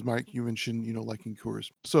 because Mike, you mentioned, liking Coors.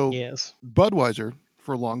 So Yes. Budweiser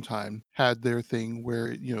for a long time had their thing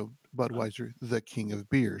where, Budweiser, the king of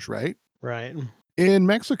beers, right? Right. In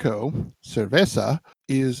Mexico, cerveza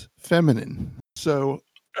is feminine. So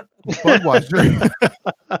Budweiser.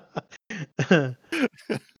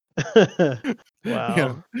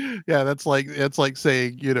 Wow. Yeah, that's like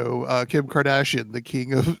saying, Kim Kardashian, the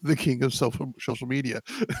king of social media.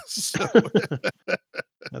 So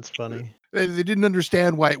That's funny. they didn't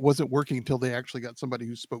understand why it wasn't working until they actually got somebody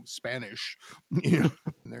who spoke Spanish. I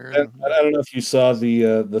don't know if you saw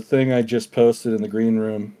the thing I just posted in the green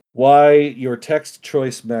room. Why your text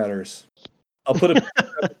choice matters. I'll put a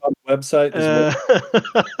picture on the website as well.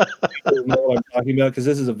 People know what I'm talking about, because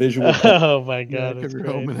this is a visual. Oh my god, that's you're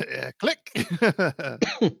great. home and click.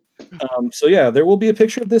 So yeah, there will be a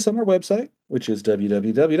picture of this on our website, which is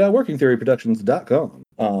www.workingtheoryproductions.com.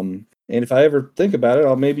 And if I ever think about it,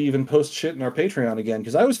 I'll maybe even post shit in our Patreon again,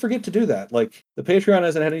 because I always forget to do that. Like, the Patreon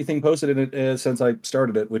hasn't had anything posted in it since I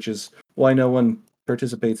started it, which is why no one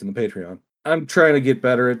participates in the Patreon. I'm trying to get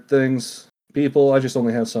better at things, people. I just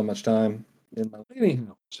only have so much time.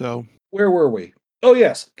 Anyhow, So where were we? Oh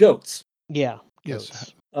yes, goats. Yeah.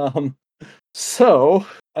 yes, goats.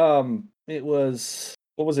 It was,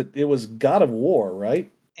 what was it? It was God of War,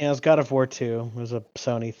 right? Yeah, it was God of War 2. It was a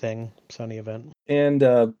Sony thing, Sony event. And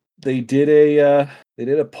they did a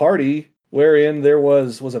party wherein there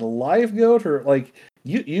was it a live goat, or like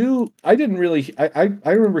I didn't really I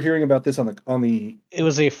remember hearing about this on the It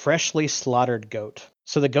was a freshly slaughtered goat.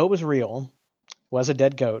 So the goat was real, was a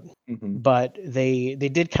dead goat, but they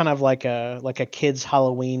did kind of like a kid's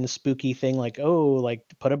Halloween spooky thing, like, oh, like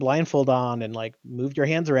put a blindfold on and like move your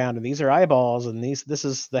hands around, and these are eyeballs, and this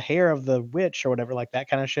is the hair of the witch or whatever, like that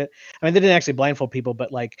kind of shit. I mean, they didn't actually blindfold people,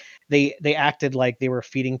 but like they acted like they were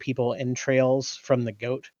feeding people entrails from the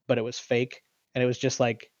goat, but it was fake, and it was just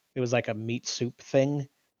like it was like a meat soup thing.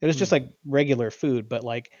 It was just like regular food, but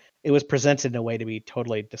like it was presented in a way to be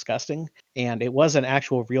totally disgusting, and it was an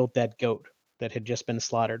actual real dead goat that had just been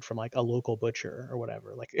slaughtered from like a local butcher or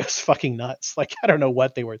whatever. Like, it was fucking nuts. Like, I don't know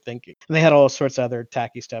what they were thinking. And they had all sorts of other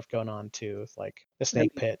tacky stuff going on too, with like the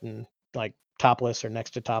snake pit and like topless or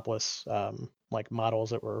next to topless like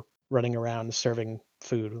models that were running around serving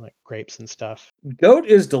food like grapes and stuff. Goat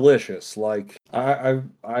is delicious. Like, I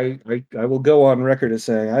will go on record as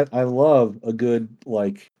saying I love a good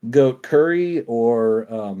like goat curry or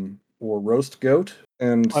roast goat.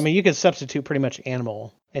 And I mean, you could substitute pretty much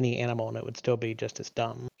any animal, and it would still be just as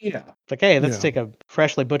dumb. yeah, It's like, hey, let's Yeah. take a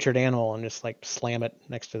freshly butchered animal and just like slam it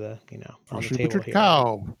next to the, on the freshly table butchered here.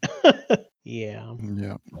 cow. Yeah.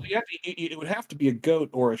 Yeah. well, it would have to be a goat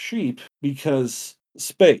or a sheep, because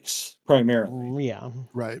space primarily. Yeah.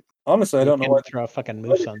 Right. Honestly, I You don't know can why throw a fucking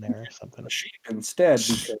moose on there or they something. put a sheep instead,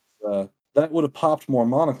 because that would have popped more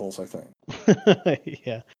monocles, I think.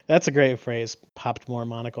 Yeah, that's a great phrase. Popped more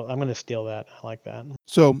monocle. I'm gonna steal that. I like that.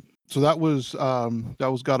 So that was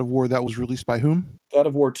God of War. That was released by whom? God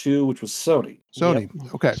of War 2, which was Sony. Sony.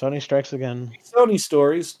 Yep. Okay. Sony strikes again. Sony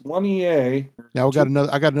stories, one EA. Now I got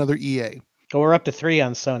another EA. Well, we're up to 3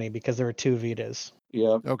 on Sony because there were 2 Vitas.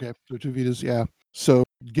 Yeah. Okay. So 2 Vitas. Yeah. So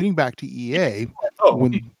getting back to EA, Oh,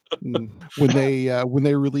 when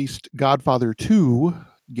they released Godfather 2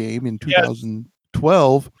 game in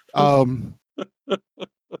 2012,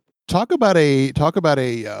 talk about a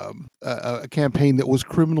campaign that was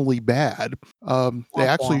criminally bad. They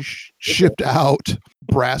actually shipped out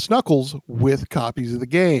brass knuckles with copies of the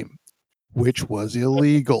game, which was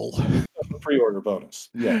illegal Pre-order bonus.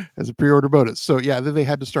 Yeah. as a pre-order bonus. So yeah, then they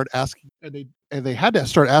had to start asking, and they had to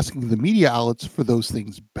start asking the media outlets for those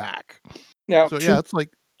things back. Now, So yeah, it's like,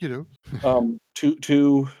 to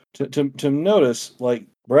notice, like,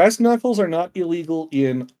 brass knuckles are not illegal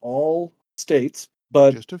in all states,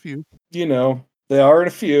 but just a few. They are in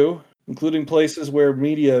a few, including places where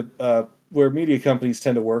media companies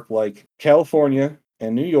tend to work, like California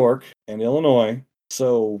and New York and Illinois.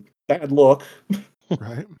 So bad look.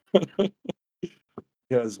 Right.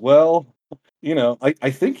 Because, well, I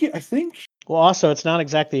think Well, also, it's not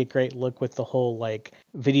exactly a great look with the whole like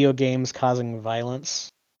video games causing violence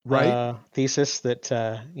Right. thesis that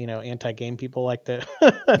anti-game people like to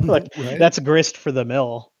like. Right. That's grist for the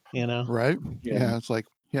mill, Right. Yeah. Yeah. It's like,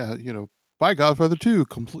 buy Godfather 2,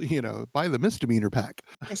 complete, buy the misdemeanor pack.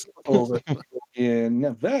 in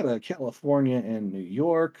Nevada, California, and New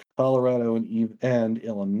York, Colorado, and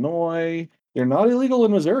Illinois. They're not illegal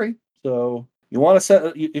in Missouri. So you want to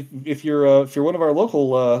set if you're one of our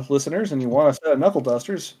local listeners and you want to set knuckle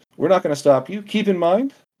dusters, we're not going to stop you. Keep in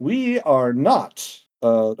mind, we are not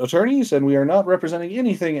attorneys, and we are not representing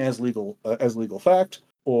anything as legal fact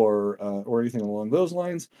or anything along those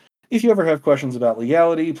lines. If you ever have questions about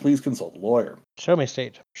legality, please consult a lawyer. Show me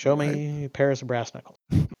state. Show me pairs of brass knuckles.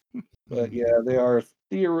 But yeah, they are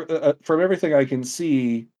from everything I can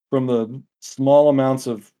see from the small amounts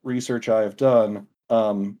of research I have done.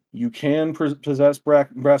 You can possess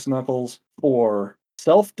brass knuckles for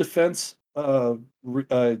self-defense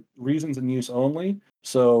reasons and use only.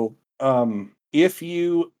 So if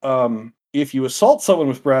you assault someone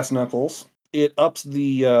with brass knuckles, it ups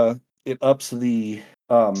the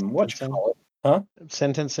what you call it, huh?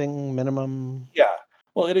 Sentencing minimum. Yeah.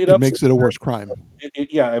 Well, it It makes it a worse crime.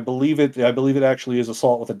 I believe it. I believe it actually is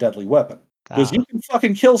assault with a deadly weapon, because you Ah, can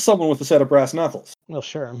fucking kill someone with a set of brass knuckles. well,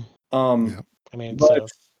 sure. Yeah. I mean, it's But a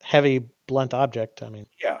heavy, blunt object. I mean,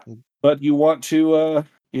 yeah, but you want to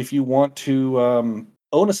if you want to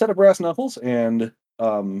own a set of brass knuckles and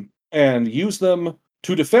use them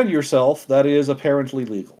to defend yourself, that is apparently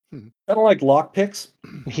legal. Hmm. Kind of like lockpicks.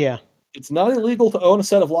 yeah. It's not illegal to own a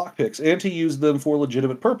set of lockpicks and to use them for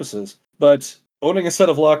legitimate purposes, but owning a set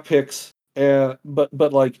of lockpicks,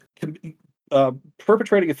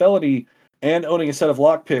 perpetrating a felony and owning a set of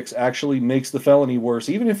lockpicks actually makes the felony worse,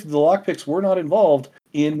 even if the lockpicks were not involved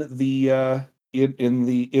in the in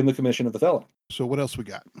the commission of the felony. So what else we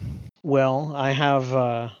got? Well, I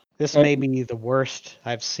have this may be the worst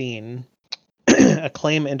I've seen.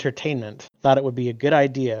 Acclaim Entertainment thought it would be a good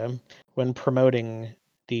idea when promoting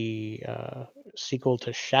the sequel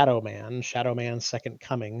to Shadow Man Second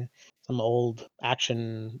Coming, some old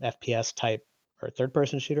action FPS type or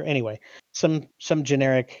third-person shooter. Anyway, some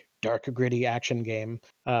generic dark gritty action game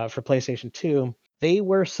for PlayStation 2. They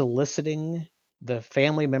were soliciting the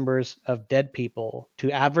family members of dead people to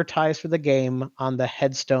advertise for the game on the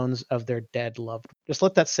headstones of their dead loved. Just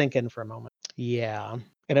let that sink in for a moment. Yeah.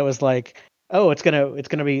 And it was like, oh, it's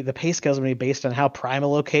gonna be, the pay scale's gonna be based on how prime a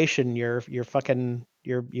location your fucking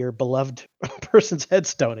your beloved person's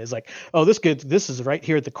headstone is. Like, oh, this is right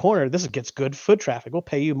here at the corner. This gets good foot traffic. We'll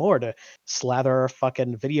pay you more to slather a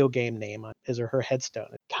fucking video game name on his or her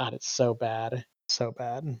headstone. God, it's so bad. So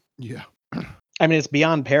bad. Yeah. I mean, it's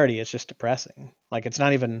beyond parody. It's just depressing. Like, it's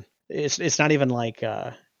not even like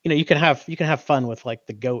you can have fun with like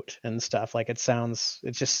the goat and stuff. Like, it's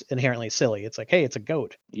just inherently silly. It's like, hey, it's a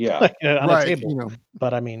goat. Yeah. Like, on Right. a table.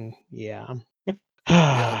 But I mean, yeah.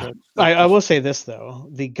 Yeah, I will say this though.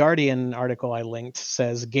 The Guardian article I linked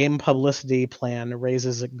says game publicity plan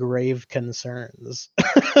raises grave concerns.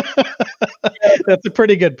 That's a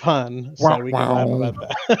pretty good pun. So we can laugh about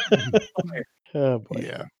that. Oh boy.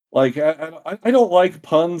 Yeah. Like I don't like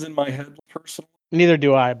puns in my head personally. Neither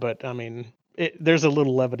do I, but I mean, there's a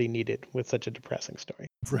little levity needed with such a depressing story.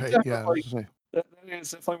 Right. Yeah. That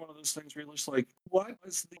is definitely one of those things where you're just like, what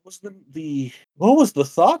was the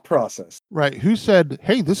thought process? Right. Who said,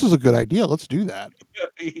 "Hey, this is a good idea. Let's do that."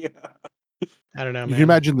 Yeah. I don't know, You man. can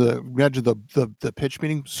imagine the pitch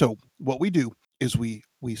meeting. So what we do is we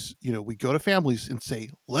go to families and say,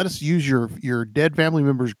 "Let us use your dead family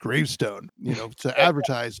member's gravestone, to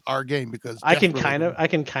advertise our game," because I can kind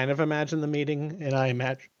of imagine the meeting, and I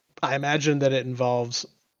imagine that it involves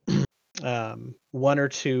one or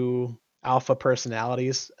two alpha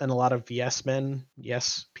personalities and a lot of yes men,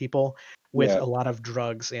 yes people with a lot of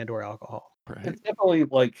drugs and or alcohol. Right. It's definitely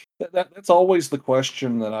like that's always the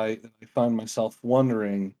question that I find myself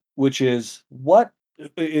wondering, which is what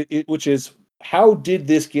which is how did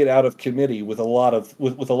this get out of committee with a lot of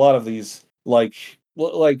with a lot of these like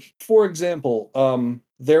for example,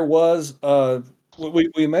 there was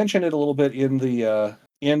we mentioned it a little bit in the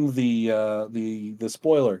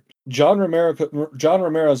spoiler. John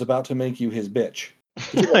Romero is about to make you his bitch.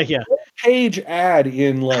 Yeah. Page ad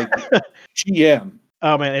in like GM.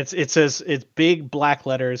 Oh man, it says it's big black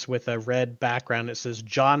letters with a red background. It says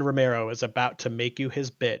John Romero is about to make you his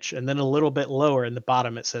bitch, and then a little bit lower in the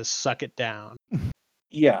bottom it says suck it down.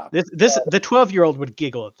 Yeah, This the 12-year-old would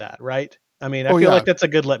giggle at that, right? I mean, I Oh, feel yeah. like that's a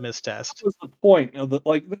good litmus that test. was the point.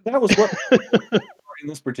 That was what in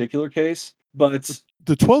this particular case. But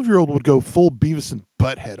The 12-year-old would go full Beavis and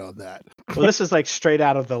Butthead on that. Well, this is like straight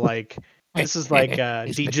out of the this is like He's my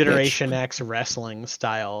bitch. Degeneration X wrestling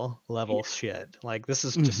style level shit. Like this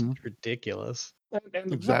is just Mhm. ridiculous.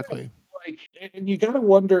 and Exactly. and you got to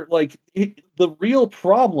wonder the real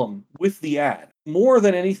problem with the ad more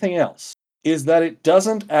than anything else is that it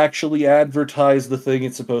doesn't actually advertise the thing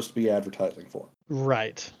it's supposed to be advertising for.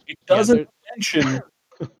 Right. It Yeah, doesn't mention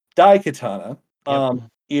Daikatana. Yep.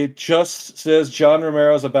 It just says John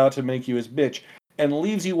Romero's about to make you his bitch and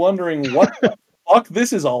leaves you wondering what the fuck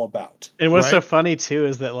this is all about. And what's so Right. funny too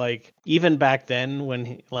is that like even back then when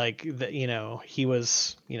he, he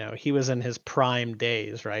was in his prime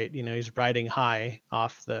days, right? He's riding high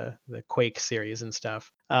off the Quake series and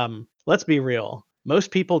stuff. Let's be real.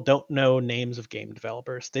 Most people don't know names of game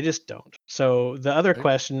developers. They just don't. So the other Right.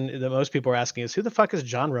 question that most people are asking is who the fuck is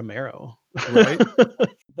John Romero? Right.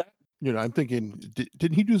 That- I'm thinking,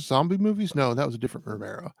 didn't he do zombie movies? No, that was a different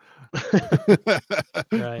Romero.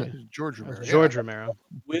 Right. George Romero. George Romero.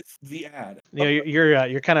 with the ad.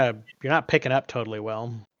 You're kind of you're not picking up totally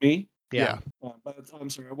well. Me? Yeah. But I'm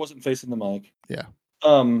sorry, I wasn't facing the mic. Yeah.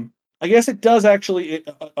 I guess it does actually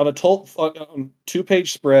on a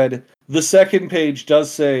 2-page spread. The second page does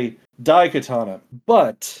say Daikatana,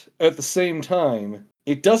 but at the same time,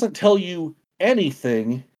 it doesn't tell you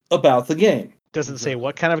anything about the game. Doesn't say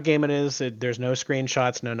what kind of game it is. There's no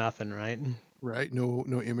screenshots, no nothing, right? Right. No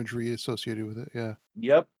imagery associated with it. Yeah.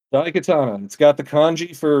 Yep, Daikatana. It's got the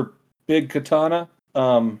kanji for big katana.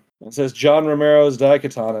 It says John Romero's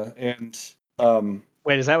Daikatana, and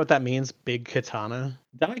Wait, is that what that means? Big katana?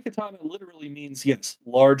 Daikatana literally means yes,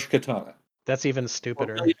 large katana. That's even Or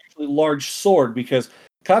stupider. really actually large sword, because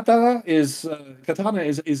katana is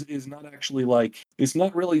not actually like it's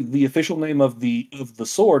not really the official name of the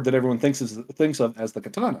sword that everyone thinks of as the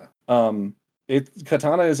katana.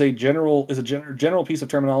 Katana is a general piece of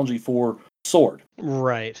terminology for sword.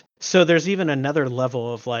 Right. So there's even another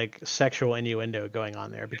level of like sexual innuendo going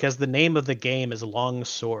on there because the name of the game is Long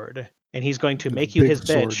Sword, and he's going to The make you big his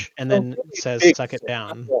sword. bitch, and then says Big suck it sword,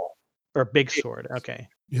 down. not long. Or big sword. Okay.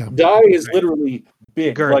 Yeah. Dai is Right. literally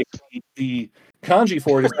big. Girth. Like the kanji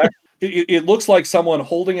for it is actually, it looks like someone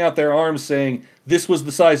holding out their arms saying this was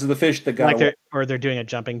the size of the fish that got Like away. they're doing a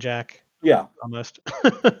jumping jack Yeah, almost.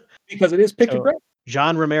 because it is So pictographic.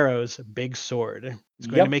 John Romero's big sword is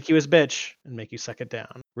going to Yep. make you his bitch and make you suck it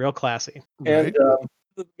down. Real classy. And Right.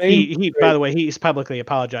 the main He by the way, he's publicly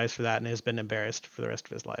apologized for that and has been embarrassed for the rest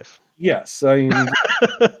of his life. yes, I mean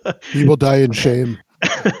He will die in shame.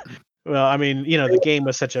 Well, I mean, the game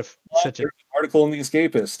was such a there's an article in the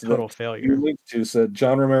Escapist total that failure. you linked to said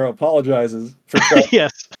John Romero apologizes for trying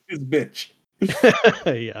Yes. his bitch.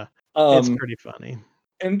 Yeah. It's pretty funny.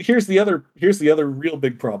 And here's the other real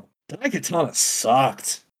big problem. Daikatana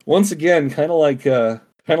sucked. Once again, kind of like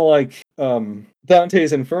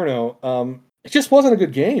Dante's Inferno. It just wasn't a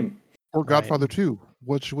good game. Or Right. Godfather 2,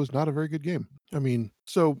 which was not a very good game. I mean,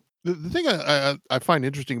 so the thing I find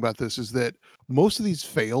interesting about this is that most of these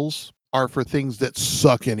fails are for things that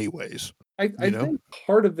suck anyways. I You know? think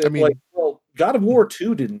part of it, I mean- God of War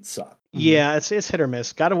 2 didn't suck. Yeah, it's hit or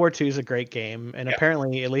miss. God of War 2 is a great game, and Yeah.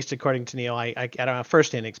 apparently, at least according to Neil, I don't have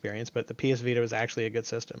first-hand experience, but the PS Vita was actually a good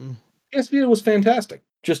system. PS Vita was fantastic.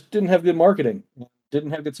 Just didn't have good marketing.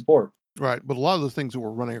 Didn't have good support. Right. But a lot of the things that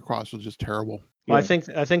were running across was just terrible. Well,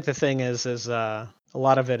 Yeah. I think the thing is a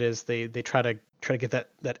lot of it is they try to get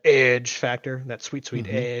that edge factor, that sweet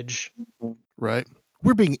Mhm. edge. Right.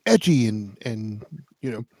 We're being edgy and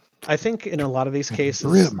I think in a lot of these And cases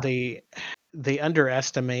grim. they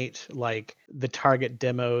underestimate like the target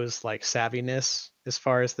demo's like savviness as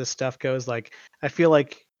far as this stuff goes. Like I feel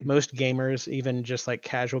like most gamers, even just like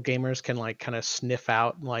casual gamers, can like kind of sniff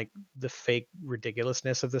out like the fake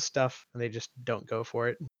ridiculousness of this stuff, and they just don't go for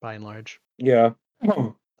it by and large. Yeah.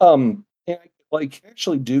 And I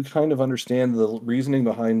actually do kind of understand the reasoning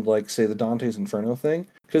behind say the Dante's Inferno thing,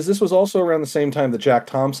 because this was also around the same time that Jack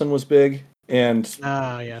Thompson was big, and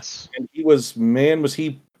Ah, yes. he was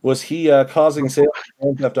Was he causing sales of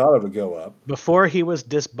Grand Theft Auto to go up? Before he was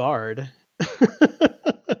disbarred.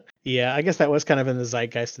 Yeah, I guess that was kind of in the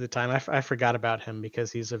zeitgeist at the time. I forgot about him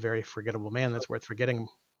because he's a very forgettable man that's worth forgetting.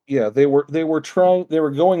 Yeah, they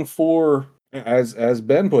were going for, as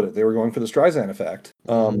Ben put it, they were going for the Streisand effect.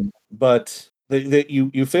 But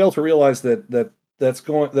you fail to realize that the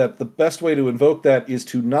best way to invoke that is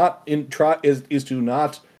to not to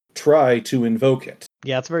not try to invoke it.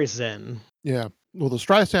 Yeah, it's very zen. Yeah. Well, the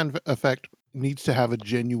Streisand effect needs to have a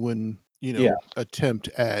genuine, attempt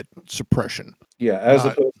at suppression. Yeah, as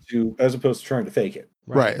opposed to trying to fake it.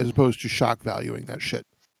 Right. As opposed to shock valuing that shit.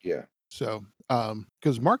 Yeah. So,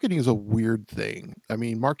 because marketing is a weird thing. I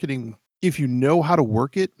mean, marketing, if you know how to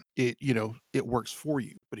work it, it works for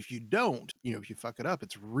you. But if you don't, if you fuck it up,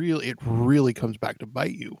 it really comes back to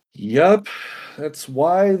bite you. Yep. That's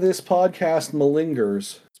why this podcast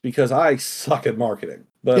malingers. It's because I suck at marketing.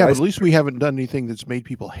 But at least we haven't done anything that's made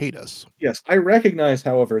people hate us. Yes, I recognize,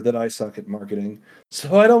 however, that I suck at marketing,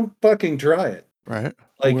 so I don't fucking try it. Right.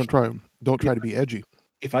 Like, don't try to be edgy.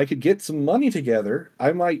 If I could get some money together,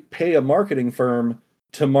 I might pay a marketing firm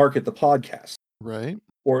to market the podcast. Right.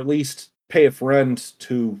 Or at least pay a friend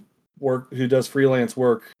who does freelance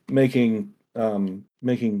work making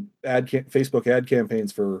Facebook ad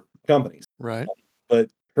campaigns for companies. Right.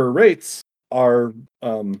 But her rates are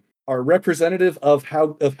representative of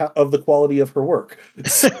the quality of her work.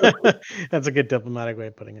 That's a good diplomatic way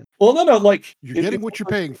of putting it. Well, no, like you're getting what you're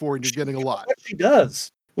paying for, and you're getting a lot. What she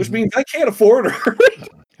does, which means I can't afford her.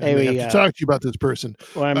 Hey, we have to talk to you about this person.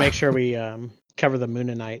 Want to make sure we cover the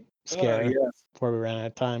Moonanite scare before we run out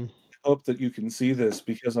of time. I hope that you can see this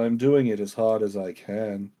because I'm doing it as hard as I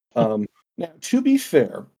can. Now, to be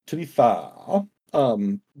fair,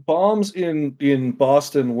 bombs in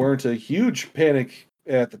Boston weren't a huge panic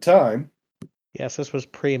at the time. Yes, this was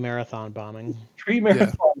pre-marathon bombing.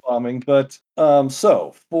 Bombing, but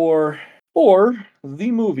so for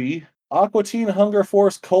the movie Aqua Teen Hunger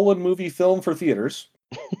Force : movie film for theaters,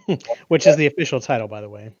 which is the official title, by the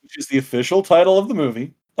way. Which is the official title of the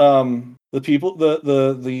movie. The people,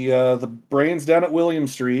 the brains down at William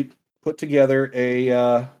Street put together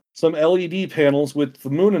some LED panels with the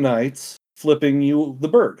Moonanites flipping you the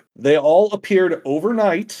bird. They all appeared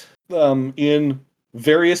overnight in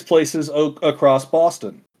various places across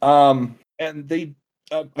Boston. And they,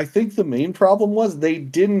 I think the main problem was they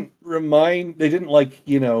didn't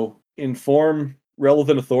inform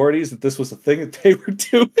relevant authorities that this was a thing that they were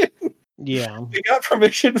doing. Yeah. They got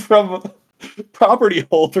permission from property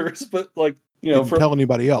holders, but didn't tell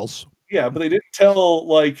anybody else. Yeah, but they didn't tell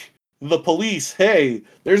the police, hey,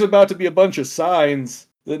 there's about to be a bunch of signs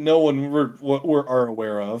that no one are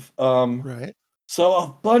aware of. Right. So a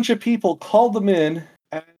bunch of people called them in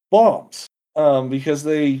at bombs because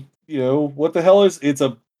they, what the hell is? It's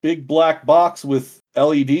a big black box with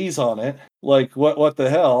LEDs on it. Like what the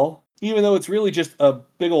hell? Even though it's really just a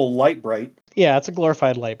big old light bright. Yeah, it's a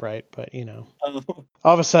glorified light bright, but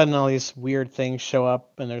all of a sudden all these weird things show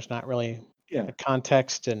up and there's not really a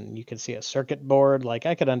context, and you can see a circuit board. Like,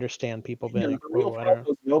 I could understand people being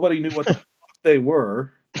nobody knew what the fuck they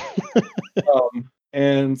were.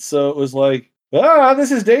 And so it was like,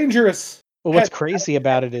 this is dangerous. Well, what's crazy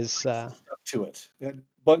about it is to it. It had a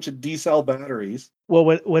bunch of D-cell batteries.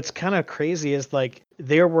 Well, what's kind of crazy is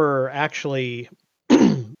there were actually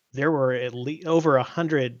at least over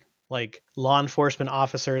 100 law enforcement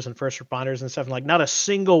officers and first responders and stuff, and not a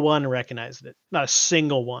single one recognized it. Not a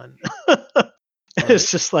single one.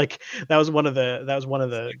 It's just that was one of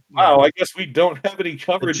the wow, I guess we don't have any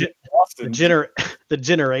coverage in Boston. The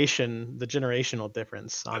generational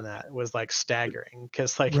difference on that was staggering,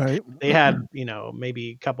 because they had maybe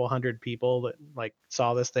a couple hundred people that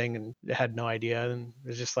saw this thing and had no idea, and it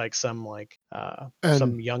was just some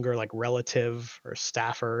younger relative or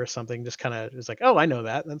staffer or something just kind of was oh, I know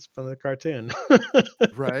that's from the cartoon.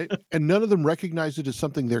 Right. And none of them recognized it as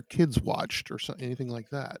something their kids watched or anything like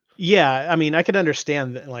that. Yeah, I mean, I could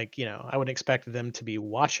understand that, I would expect them to be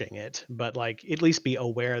watching it, but at least be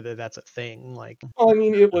aware that that's a thing. Well, I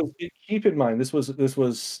mean, keep in mind, it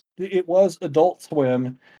was Adult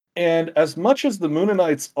Swim, and as much as the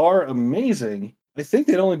Moonanites are amazing, I think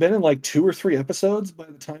they'd only been in 2 or 3 episodes by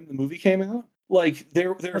the time the movie came out.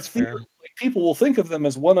 People will think of them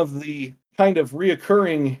as one of the kind of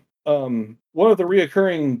reoccurring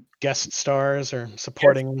guest stars or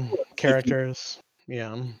supporting characters.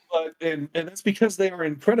 Yeah. And that's because they are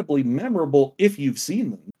incredibly memorable if you've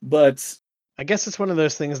seen them. But I guess it's one of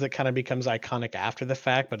those things that kind of becomes iconic after the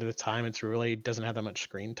fact, but at the time it's really doesn't have that much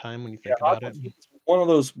screen time when you think about it. One of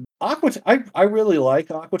those I really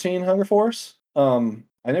like Aqua Teen Hunger Force. I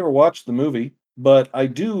never watched the movie, but I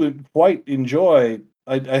do quite enjoy.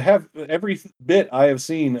 I have every bit I have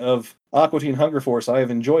seen of Aqua Teen Hunger Force. I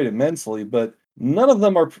have enjoyed immensely, but none of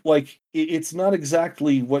them are like it's not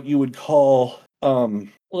exactly what you would call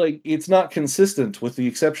like it's not consistent, with the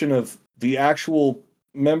exception of the actual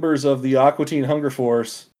members of the Aqua Teen Hunger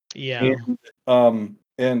Force Yeah,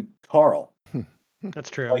 and Carl. that's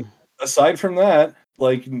true. Like aside from that,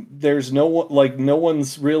 like there's no one, like no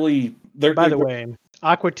one's really there. By the way,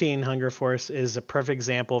 Aqua Teen Hunger Force is a perfect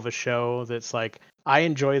example of a show that's like, I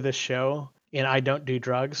enjoy this show and I don't do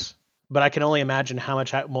drugs, but I can only imagine how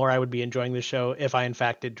much more I would be enjoying the show if I in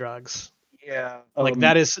fact did drugs. yeah, Like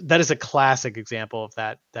that is a classic example of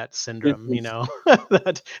that syndrome, is-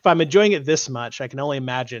 that if I'm enjoying it this much, I can only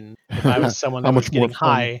imagine if I was someone How that was much more getting fun?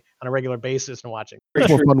 high on a regular basis and watching. How much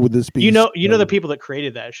more fun would this be? You know the people that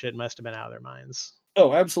created that shit must have been out of their minds.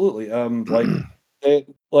 Oh, absolutely.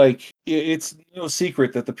 It's no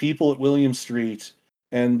secret that the people at William Street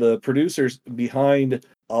and the producers behind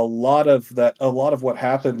a lot of what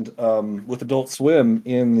happened with Adult Swim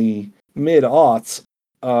in the mid aughts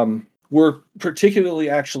were particularly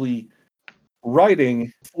actually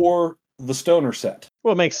writing for the stoner set.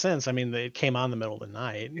 Well, it makes sense. I mean, it came on in the middle of the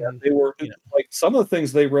night. Yeah, they were like some of the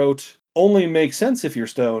things they wrote only make sense if you're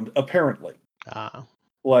stoned, apparently.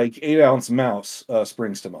 Like 8-Ounce Mouse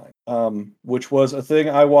springs to mind, which was a thing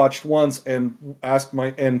I watched once and asked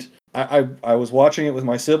I was watching it with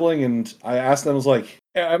my sibling and I asked them, I was like,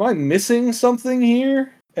 am I missing something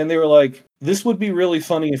here? And they were like, this would be really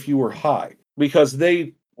funny if you were high, because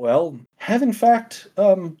they, well, have in fact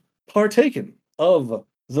partaken of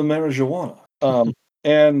the marijuana.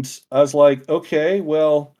 And I was like, okay,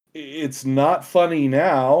 well, it's not funny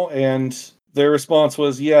now. And their response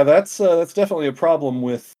was, yeah, that's definitely a problem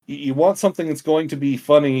with, you want something that's going to be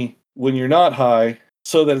funny when you're not high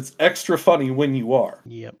so that it's extra funny when you are.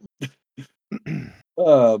 Yep.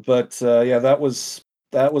 Yeah, that was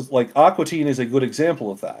like Aqua Teen is a good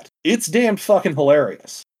example of that. It's damn fucking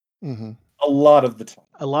hilarious. Mm-hmm. A lot of the time.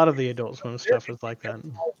 A lot of the Adult Swim stuff is like that.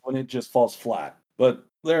 When it just falls flat. But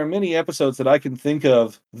there are many episodes that I can think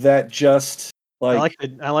of that just like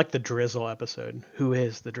I like the Drizzle episode. Who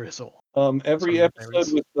is the Drizzle? every Some of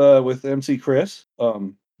my episode with MC Chris.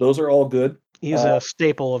 Those are all good. He's a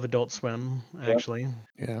staple of Adult Swim, actually.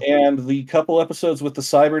 Yeah. And the couple episodes with the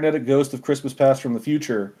cybernetic ghost of Christmas Past from the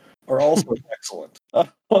Future are also excellent.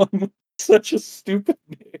 Such a stupid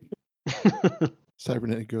name.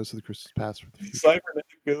 Cybernetic Ghost of the Christmas Past from the Future.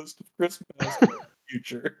 Cybernetic Ghost of Christmas Past from the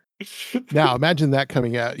Future. Now imagine that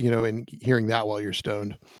coming out, and hearing that while you're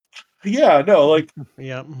stoned. Yeah, no, like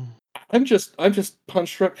Yep. I'm just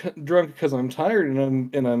punch drunk because I'm tired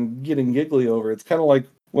and I'm getting giggly over it. It's kind of like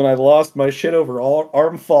when I lost my shit over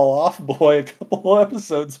Arm Fall Off Boy a couple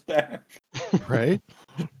episodes back. Right?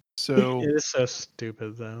 So It is so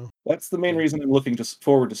stupid, though. That's the main reason I'm looking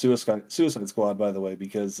forward to Suicide Squad, by the way,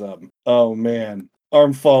 because oh man,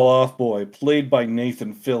 Arm Fall Off Boy, played by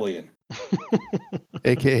Nathan Fillion.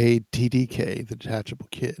 aka TDK, the detachable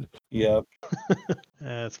kid. Yep.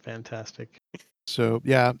 That's fantastic. So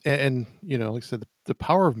yeah, and like I said, the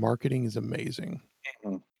power of marketing is amazing.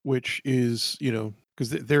 Mhm. Which is, because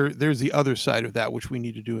there's the other side of that, which we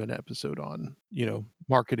need to do an episode on,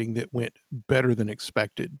 marketing that went better than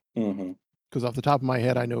expected. Mhm. Because off the top of my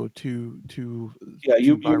head, I know two Yeah,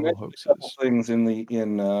 you viral mentioned a hoaxes. couple things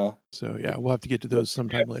So yeah, we'll have to get to those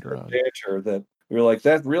sometime later on. banter that we were like,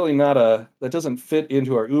 that doesn't fit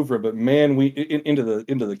into our oeuvre, but man, into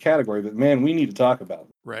the category, but man, we need to talk about it.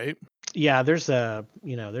 Right? Yeah, there's a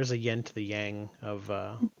yin to the yang of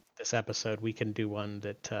this episode. We can do one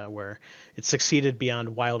that where it succeeded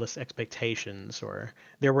beyond wildest expectations, or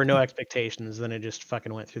there were no expectations, then it just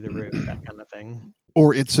fucking went through the roof, that kind of thing.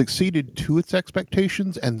 Or it succeeded to its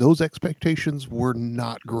expectations, and those expectations were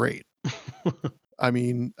not great. I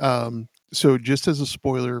mean, so just as a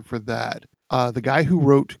spoiler for that, the guy who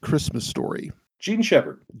wrote Christmas Story, Gene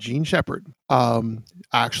Shepard,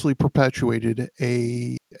 actually perpetuated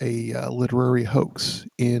a literary hoax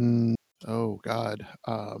in when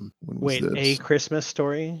was Wait, this? A Christmas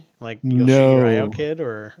Story? Like You'll Shoot Your Eye Out Kid?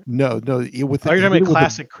 Or no, you're talking about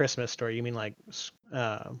classic Christmas Story. You mean like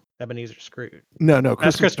Ebenezer Scrooge? No,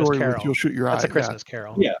 That's Christmas Story Carol. with You'll Shoot Your Eye. That's a Christmas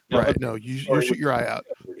Carol. Yeah, right. No, you'll shoot your eye out.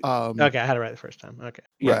 Okay, I had it right the first time. Okay.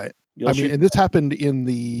 Yeah. Right. And this happened in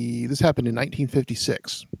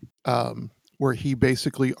 1956, where he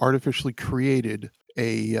basically artificially created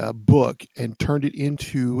a book and turned it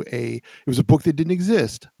into it was a book that didn't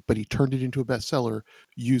exist, but he turned it into a bestseller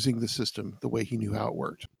using the system the way he knew how it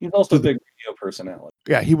worked. He's also a big radio personality.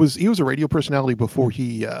 Yeah, he was a radio personality before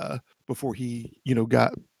he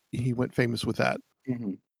went famous with that.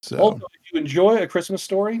 Mm-hmm. So Also, if you enjoy A Christmas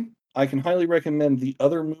Story, I can highly recommend the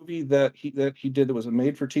other movie that he did that was a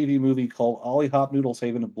made-for-TV movie called Ollie Hop Noodle's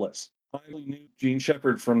Haven of Bliss. I only knew Gene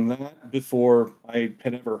Shepard from that before I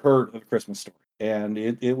had ever heard of A Christmas Story, and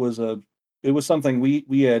it was something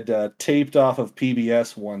we had taped off of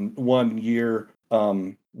PBS one year,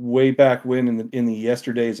 way back when in the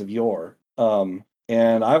yesterdays of yore.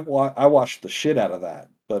 And I watched the shit out of that.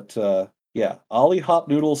 But yeah, Ollie Hop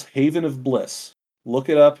Noodle's Haven of Bliss. Look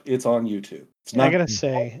it up. It's on YouTube. It's I not. gotta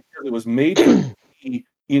say, It was made for TV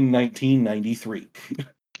in 1993.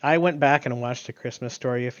 I went back and watched A Christmas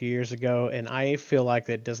Story a few years ago, and I feel like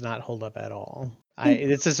that does not hold up at all.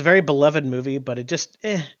 It's this very beloved movie, but it just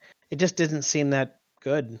didn't seem that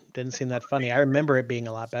good. Didn't seem that funny. I remember it being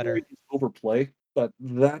a lot better. Overplay, but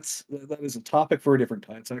that is a topic for a different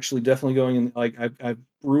time. It's actually definitely going in. Like I'm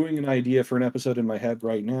brewing an idea for an episode in my head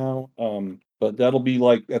right now. But that'll be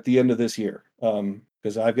like at the end of this year.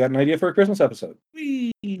 Because I've got an idea for a Christmas episode.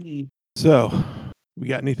 Whee! So, we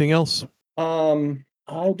got anything else?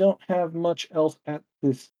 I don't have much else at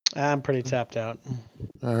this. I'm pretty tapped out.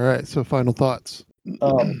 all right. So final thoughts.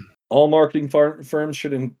 All marketing firms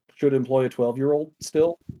should employ a 12-year-old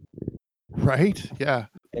still. Right? Yeah.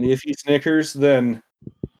 And if he snickers, then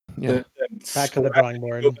Yeah. Back to the drawing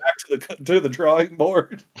board. Go back to the drawing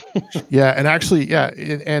board. Yeah. And actually, yeah.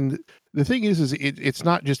 And the thing is it's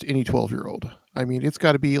not just any 12-year-old. I mean, it's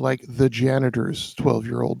got to be like the janitor's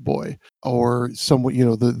 12-year-old boy, or someone,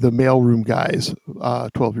 the mailroom guy's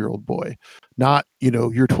 12-year-old boy, not,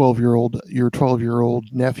 your 12-year-old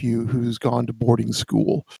nephew who's gone to boarding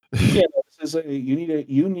school. Yeah, this is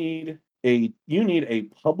you need a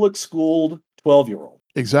public schooled 12-year-old.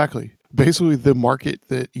 Exactly. Basically the market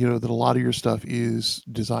that, that a lot of your stuff is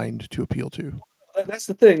designed to appeal to. That's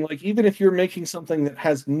the thing. Like, even if you're making something that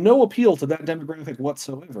has no appeal to that demographic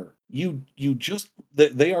whatsoever,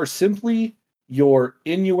 they are simply your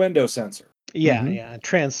innuendo sensor. Yeah, Mhm. yeah. It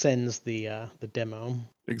transcends the demo.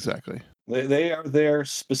 Exactly. They are there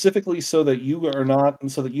specifically so that you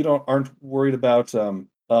aren't worried about so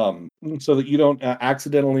that you don't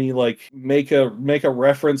accidentally like make a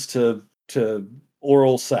reference to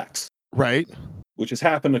oral sex, Right. which has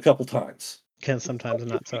happened a couple times. Can sometimes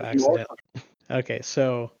not so You are- accident. Okay,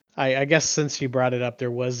 so I guess since you brought it up,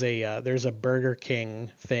 there's a Burger King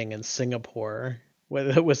thing in Singapore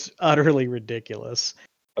that was utterly ridiculous.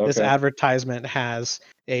 This Okay. advertisement has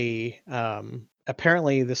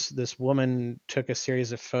apparently this woman took a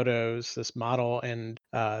series of photos, this model, and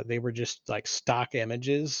they were just like stock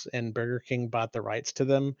images, and Burger King bought the rights to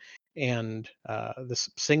them. And this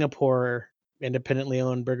Singapore independently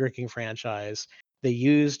owned Burger King franchise, they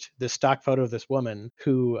used the stock photo of this woman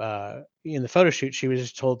who in the photo shoot she was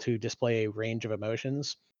just told to display a range of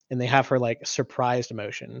emotions, and they have her like surprised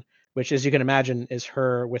emotion, which, as you can imagine, is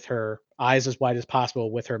her with her eyes as wide as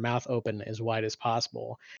possible, with her mouth open as wide as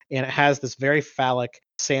possible. And it has this very phallic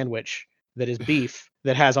sandwich that is beef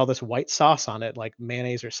that has all this white sauce on it, like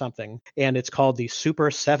mayonnaise or something. And it's called the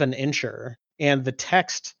Super 7-incher. And the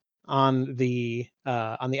text on the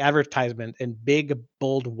advertisement in big,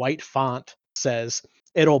 bold, white font says,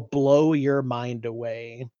 "It'll blow your mind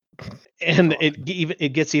away." And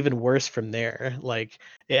it gets even worse from there. Like,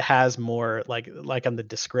 it has more like on the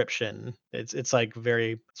description, it's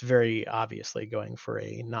very obviously going for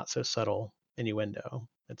a not so subtle innuendo.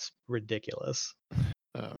 It's ridiculous.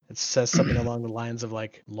 It says something along the lines of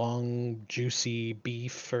like long juicy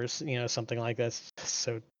beef or something like that. It's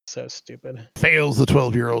so stupid. Fails the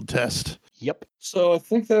 12-year-old test. Yep. So I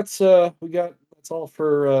think that's all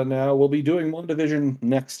for now. We'll be doing WandaVision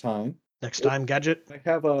next time. Next time, Gadget. I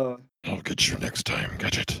have I'll get you next time,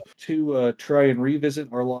 Gadget. to try and revisit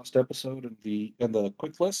our lost episode and the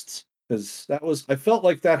quick lists, because I felt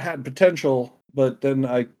like that had potential, but then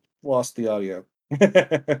I lost the audio.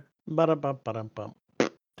 Ba-da-bum-ba-dum-bum.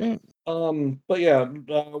 But yeah,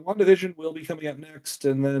 WandaVision will be coming up next,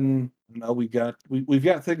 and then we've got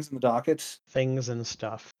things in the docket, Things and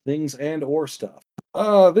stuff. things and or stuff.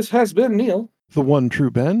 This has been Neil The one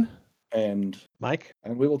true Ben. and Mike?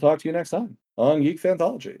 we will talk to you next time on Geek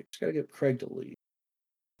Fanthology. Just gotta get Craig to leave.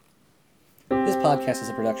 This podcast is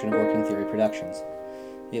a production of Working Theory Productions.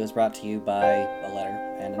 It was brought to you by a letter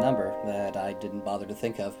and a number that I didn't bother to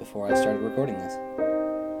think of before I started recording this.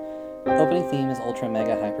 Opening theme is Ultra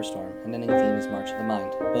Mega Hyperstorm, and ending theme is March of the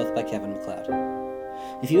Mind, both by Kevin MacLeod.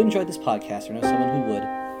 If you enjoyed this podcast or know someone who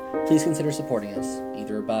would, please consider supporting us,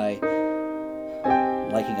 either by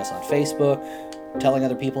liking us on Facebook, telling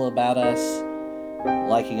other people about us,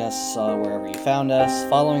 liking us wherever you found us,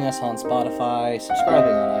 following us on Spotify,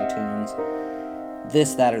 subscribing on iTunes,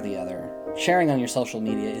 this, that, or the other. Sharing on your social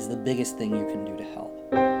media is the biggest thing you can do to help.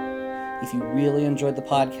 If you really enjoyed the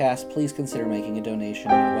podcast, please consider making a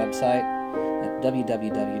donation on our website at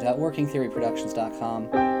www.workingtheoryproductions.com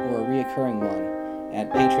or a reoccurring one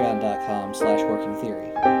at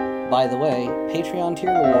patreon.com/workingtheory. By the way, Patreon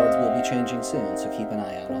tier rewards will be changing soon, so keep an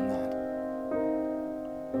eye out on that.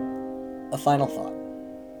 A final thought.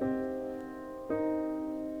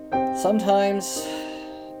 Sometimes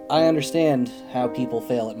I understand how people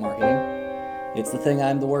fail at marketing. It's the thing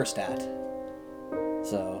I'm the worst at.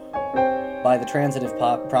 So, by the transitive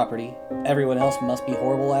property, everyone else must be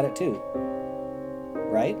horrible at it too.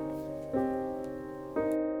 Right?